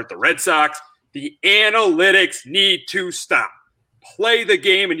starting to hurt the Red Sox. The analytics need to stop. Play the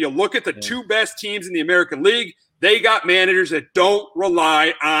game, and you look at the 2 best teams in the American League. They got managers that don't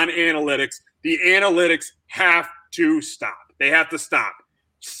rely on analytics. The analytics have to stop. They have to stop.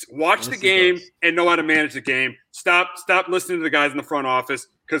 Watch the game and know how to manage the game. Stop listening to the guys in the front office,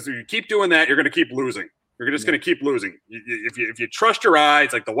 because if you keep doing that, you're going to keep losing. You're just going to keep losing. If you trust your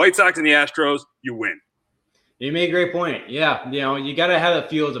eyes, like the White Sox and the Astros, you win. You made a great point. Yeah, you got to have a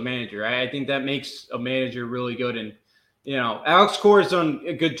feel as a manager. Right? I think that makes a manager really good. And Alex Cora has done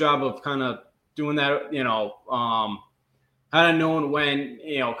a good job of kind of doing that. Kind of knowing when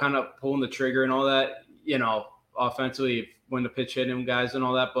kind of pulling the trigger and all that. Offensively, when to pitch hit him guys and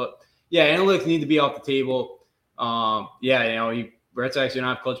all that. But yeah, analytics need to be off the table. Red Sox do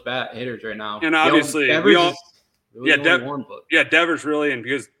not have clutch bat hitters right now. And obviously, Devers really, and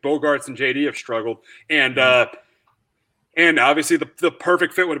because Bogarts and JD have struggled, and obviously the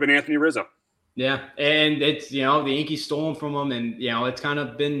perfect fit would have been Anthony Rizzo. Yeah, and it's the Yankees stole him from him, and it's kind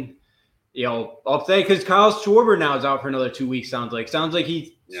of been upset because Kyle Schwarber now is out for another 2 weeks. Sounds like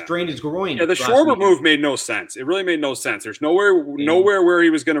he strained his groin. Yeah, the Schwarber move made no sense. It really made no sense. There's nowhere where he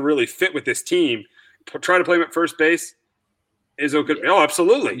was going to really fit with this team. Try to play him at first base. Izzo could. Oh,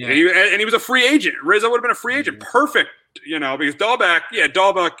 absolutely. Yeah. He was a free agent. Rizzo would have been a free agent. Perfect. Because Dahlbeck,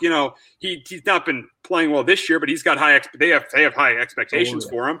 he's not been playing well this year, but he's got they have high expectations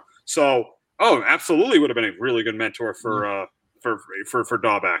for him. So, absolutely would have been a really good mentor for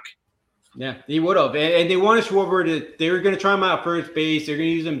Dahlbeck. Yeah, he would have. And they wanted Schwarber they were going to try him out at first base. They're going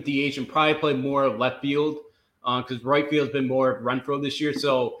to use him DH and probably play more of left field because right field's been more Renfroe this year.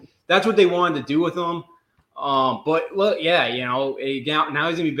 So that's what they wanted to do with him. But look, now he's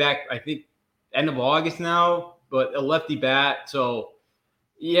going to be back, I think, end of August now, but a lefty bat. So,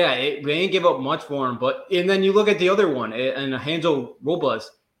 they didn't give up much for him. And then you look at the other one, and Hansel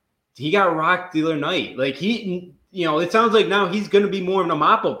Robles, he got rocked the other night. Like, it sounds like now he's going to be more of an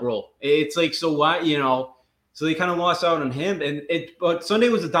mop-up role. It's like, so why, so they kind of lost out on him. But Sunday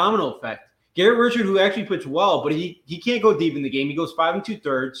was a domino effect. Garrett Richard, who actually pitched well, but he can't go deep in the game. He goes 5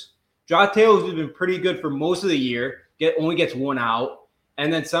 2/3. Josh Taylor, who's been pretty good for most of the year, only gets 1 out.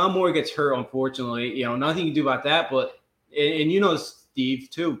 And then Sam Moore gets hurt, unfortunately. Nothing you can do about that. But, and Steve,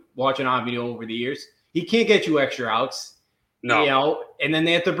 too, watching on video over the years, he can't get you extra outs. No. And then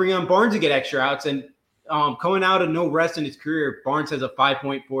they have to bring on Barnes to get extra outs. And coming out of no rest in his career, Barnes has a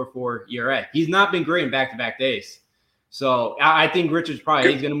 5.44 ERA. He's not been great in back-to-back days. So I think Richard's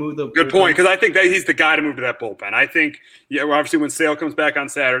probably he's going to move the. Good point, because I think that he's the guy to move to that bullpen. I think obviously when Sale comes back on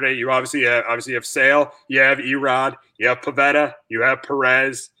Saturday, you obviously have Sale, you have Erod, you have Pivetta, you have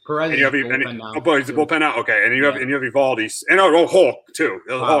Perez, and you have he's the bullpen now. Okay, and you have Evaldi and Hulk too.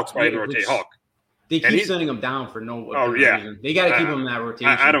 Hulk's probably in the rotation. Hulk. They keep sending him down for no reason. They got to keep him in that rotation.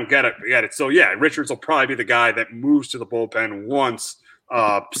 I don't get it. So Richards will probably be the guy that moves to the bullpen once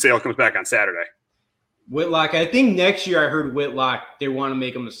Sale comes back on Saturday. Whitlock, I think next year I heard Whitlock, they want to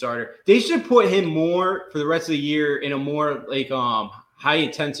make him a starter. They should put him more for the rest of the year in a more high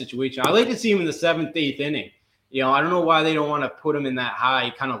intense situation. I like to see him in the 7th, 8th inning. I don't know why they don't want to put him in that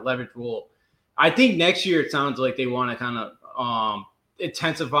high kind of leverage role. I think next year it sounds like they want to kind of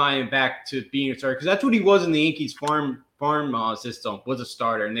intensify him back to being a starter because that's what he was in the Yankees farm system, was a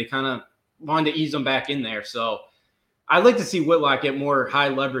starter, and they kind of wanted to ease him back in there. So I'd like to see Whitlock get more high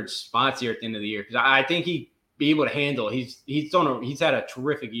leverage spots here at the end of the year because I think he'd be able to handle. He's had a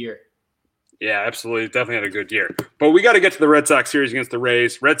terrific year. Yeah, absolutely. Definitely had a good year. But we got to get to the Red Sox series against the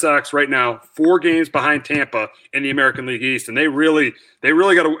Rays. Red Sox right now 4 games behind Tampa in the American League East, and they really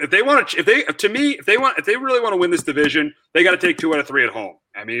got to if they really want to win this division, they got to take 2 out of 3 at home.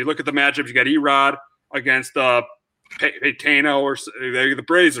 I mean, you look at the matchups. You got Erod against Patano, or the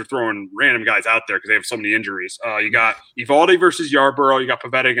Braves are throwing random guys out there because they have so many injuries. You got Eovaldi versus Yarborough. You got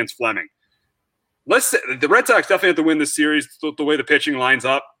Pivetta against Fleming. The Red Sox definitely have to win this series the way the pitching lines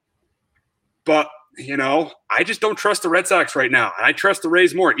up. But, I just don't trust the Red Sox right now. And I trust the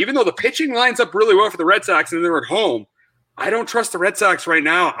Rays more. Even though the pitching lines up really well for the Red Sox and they're at home, I don't trust the Red Sox right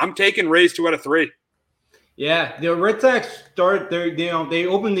now. I'm taking Rays 2 out of 3. Yeah, the Red Sox they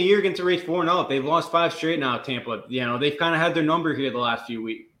opened the year against the Rays 4-0. They've lost 5 straight now, Tampa. They've kind of had their number here the last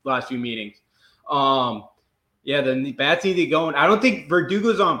few meetings. The bats need to go. I don't think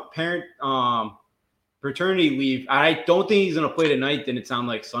Verdugo's on paternity leave. I don't think he's going to play tonight. Didn't sound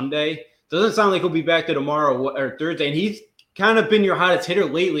like Sunday. Doesn't sound like he'll be back to tomorrow or Thursday. And he's kind of been your hottest hitter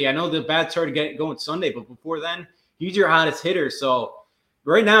lately. I know the bats started getting going Sunday, but before then, he's your hottest hitter. So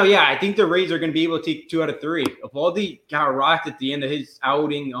right now, I think the Rays are going to be able to take 2 out of 3. Eovaldi got rocked at the end of his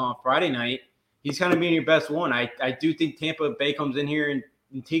outing on Friday night. He's kind of being your best one. I do think Tampa Bay comes in here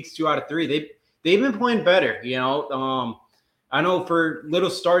and takes 2 out of 3. They've been playing better, I know for little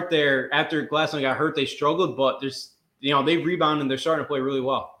start there after Glasnow got hurt, they struggled, but they rebounded and they're starting to play really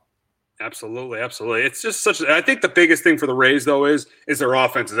well. Absolutely. It's just I think the biggest thing for the Rays, though, is their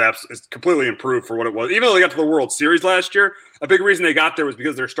offense is completely improved for what it was. Even though they got to the World Series last year, a big reason they got there was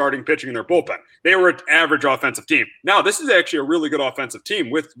because they're starting pitching in their bullpen. They were an average offensive team. Now, this is actually a really good offensive team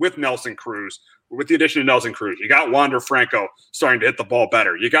with Nelson Cruz, with the addition of Nelson Cruz. You got Wander Franco starting to hit the ball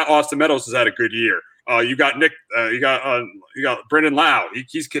better. You got Austin Meadows has had a good year. You got Nick. You got Brendan Lau.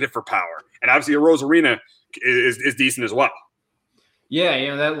 He's good for power, and obviously Rosarina is decent as well.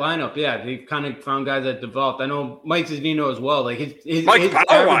 Yeah, that lineup. Yeah, they kind of found guys that developed. I know Mike Zunino as well. Like his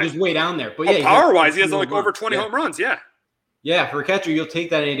average is way down there, but power-wise, he has like over 20 home runs. Yeah, for a catcher, you'll take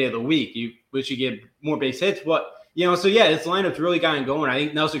that any day of the week. You wish you get more base hits, but this lineup's really gotten going. I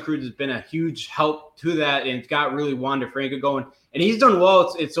think Nelson Cruz has been a huge help to that, and it's got really Wander Franco going, and he's done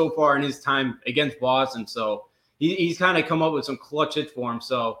well it's so far in his time against Boston. So he's kind of come up with some clutch hits for him.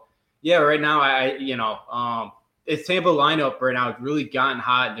 So right now it's Tampa lineup right now. It's really gotten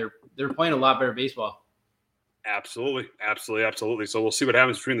hot. They're playing a lot better baseball. Absolutely. So we'll see what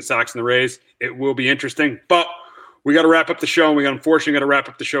happens between the Sox and the Rays. It will be interesting, but we got to wrap up the show. And we unfortunately got to wrap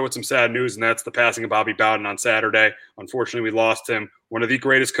up the show with some sad news, and that's the passing of Bobby Bowden on Saturday. Unfortunately, we lost him. One of the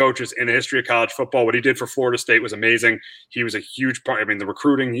greatest coaches in the history of college football. What he did for Florida State was amazing. He was a huge part. I mean, the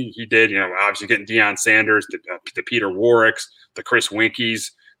recruiting he did. Obviously getting Deion Sanders, the Peter Warwicks, the Chris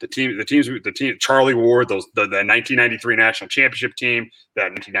Winkies. The team, Charlie Ward, the 1993 national championship team,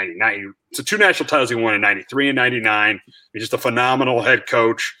 that 1999. So 2 national titles he won in 93 and 99. He's just a phenomenal head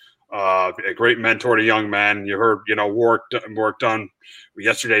coach, a great mentor to young men. You heard, Warwick Dunn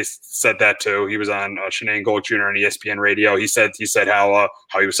yesterday said that too. He was on Shanann Gold Jr. on ESPN Radio. He said how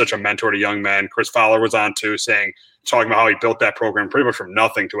he was such a mentor to young men. Chris Fowler was on too, talking about how he built that program pretty much from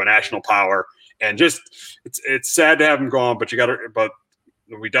nothing to a national power. And just it's sad to have him gone, but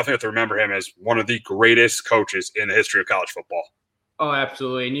we definitely have to remember him as one of the greatest coaches in the history of college football. Oh,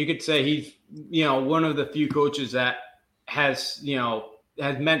 absolutely. And you could say he's, one of the few coaches that has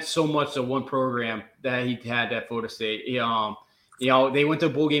meant so much to one program that he had at Florida State. They went to a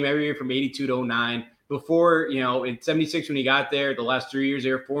bowl game every year from 82 to 09. Before, in 76 when he got there, the last 3 years,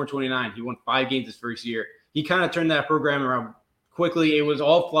 they were 4-29. He won 5 games his first year. He kind of turned that program around quickly. It was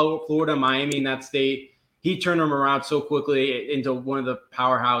all Florida, Miami in that state. He turned them around so quickly into one of the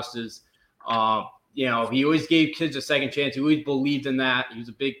powerhouses. He always gave kids a second chance. He always believed in that. He was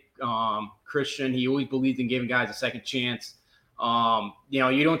a big Christian. He always believed in giving guys a second chance.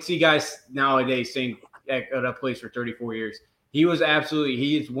 You don't see guys nowadays staying at a place for 34 years. He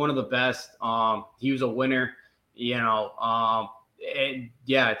is one of the best. He was a winner, and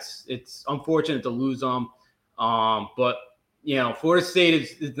it's unfortunate to lose him. But Florida State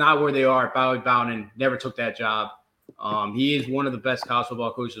is not where they are. Bobby Bowden never took that job. He is one of the best college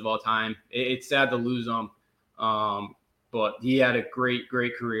football coaches of all time. It's sad to lose him, but he had a great,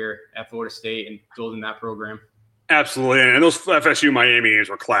 great career at Florida State and building that program. Absolutely, and those FSU Miami games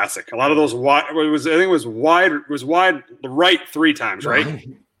were classic. A lot of those wide was wide right 3 times, right?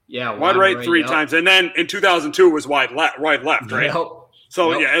 Yeah, wide right 3 times, and then in 2002 it was wide left, right? Yep.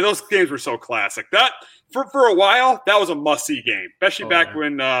 So yeah, those games were so classic. That for a while that was a must see game, especially back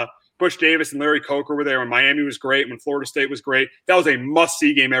when Butch Davis and Larry Coker were there. When Miami was great, when Florida State was great, that was a must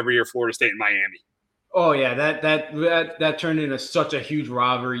see game every year. Florida State and Miami. Oh yeah, that turned into such a huge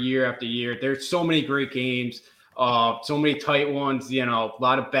rivalry year after year. There's so many great games. So many tight ones, a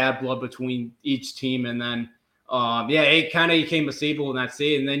lot of bad blood between each team. And then, it kind of became a staple in that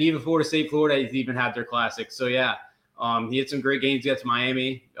state. And then even Florida even had their classics. So, yeah, he had some great games against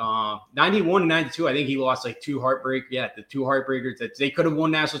Miami. 91 and 92, I think he lost like the 2 heartbreakers that they could have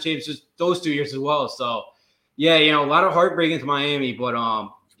won national championships those 2 years as well. So, yeah, a lot of heartbreak against Miami. But,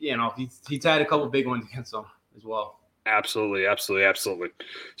 he's had a couple big ones against them as well. Absolutely. So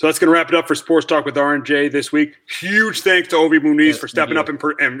that's going to wrap it up for Sports Talk with R&J this week. Huge thanks to Ovi Muniz for stepping up and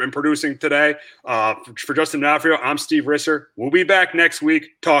producing today. For Justin D'Onofrio, I'm Steve Risser. We'll be back next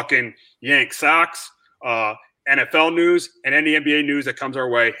week talking Yank Sox, NFL news, and any NBA news that comes our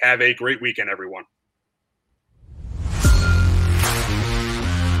way. Have a great weekend, everyone.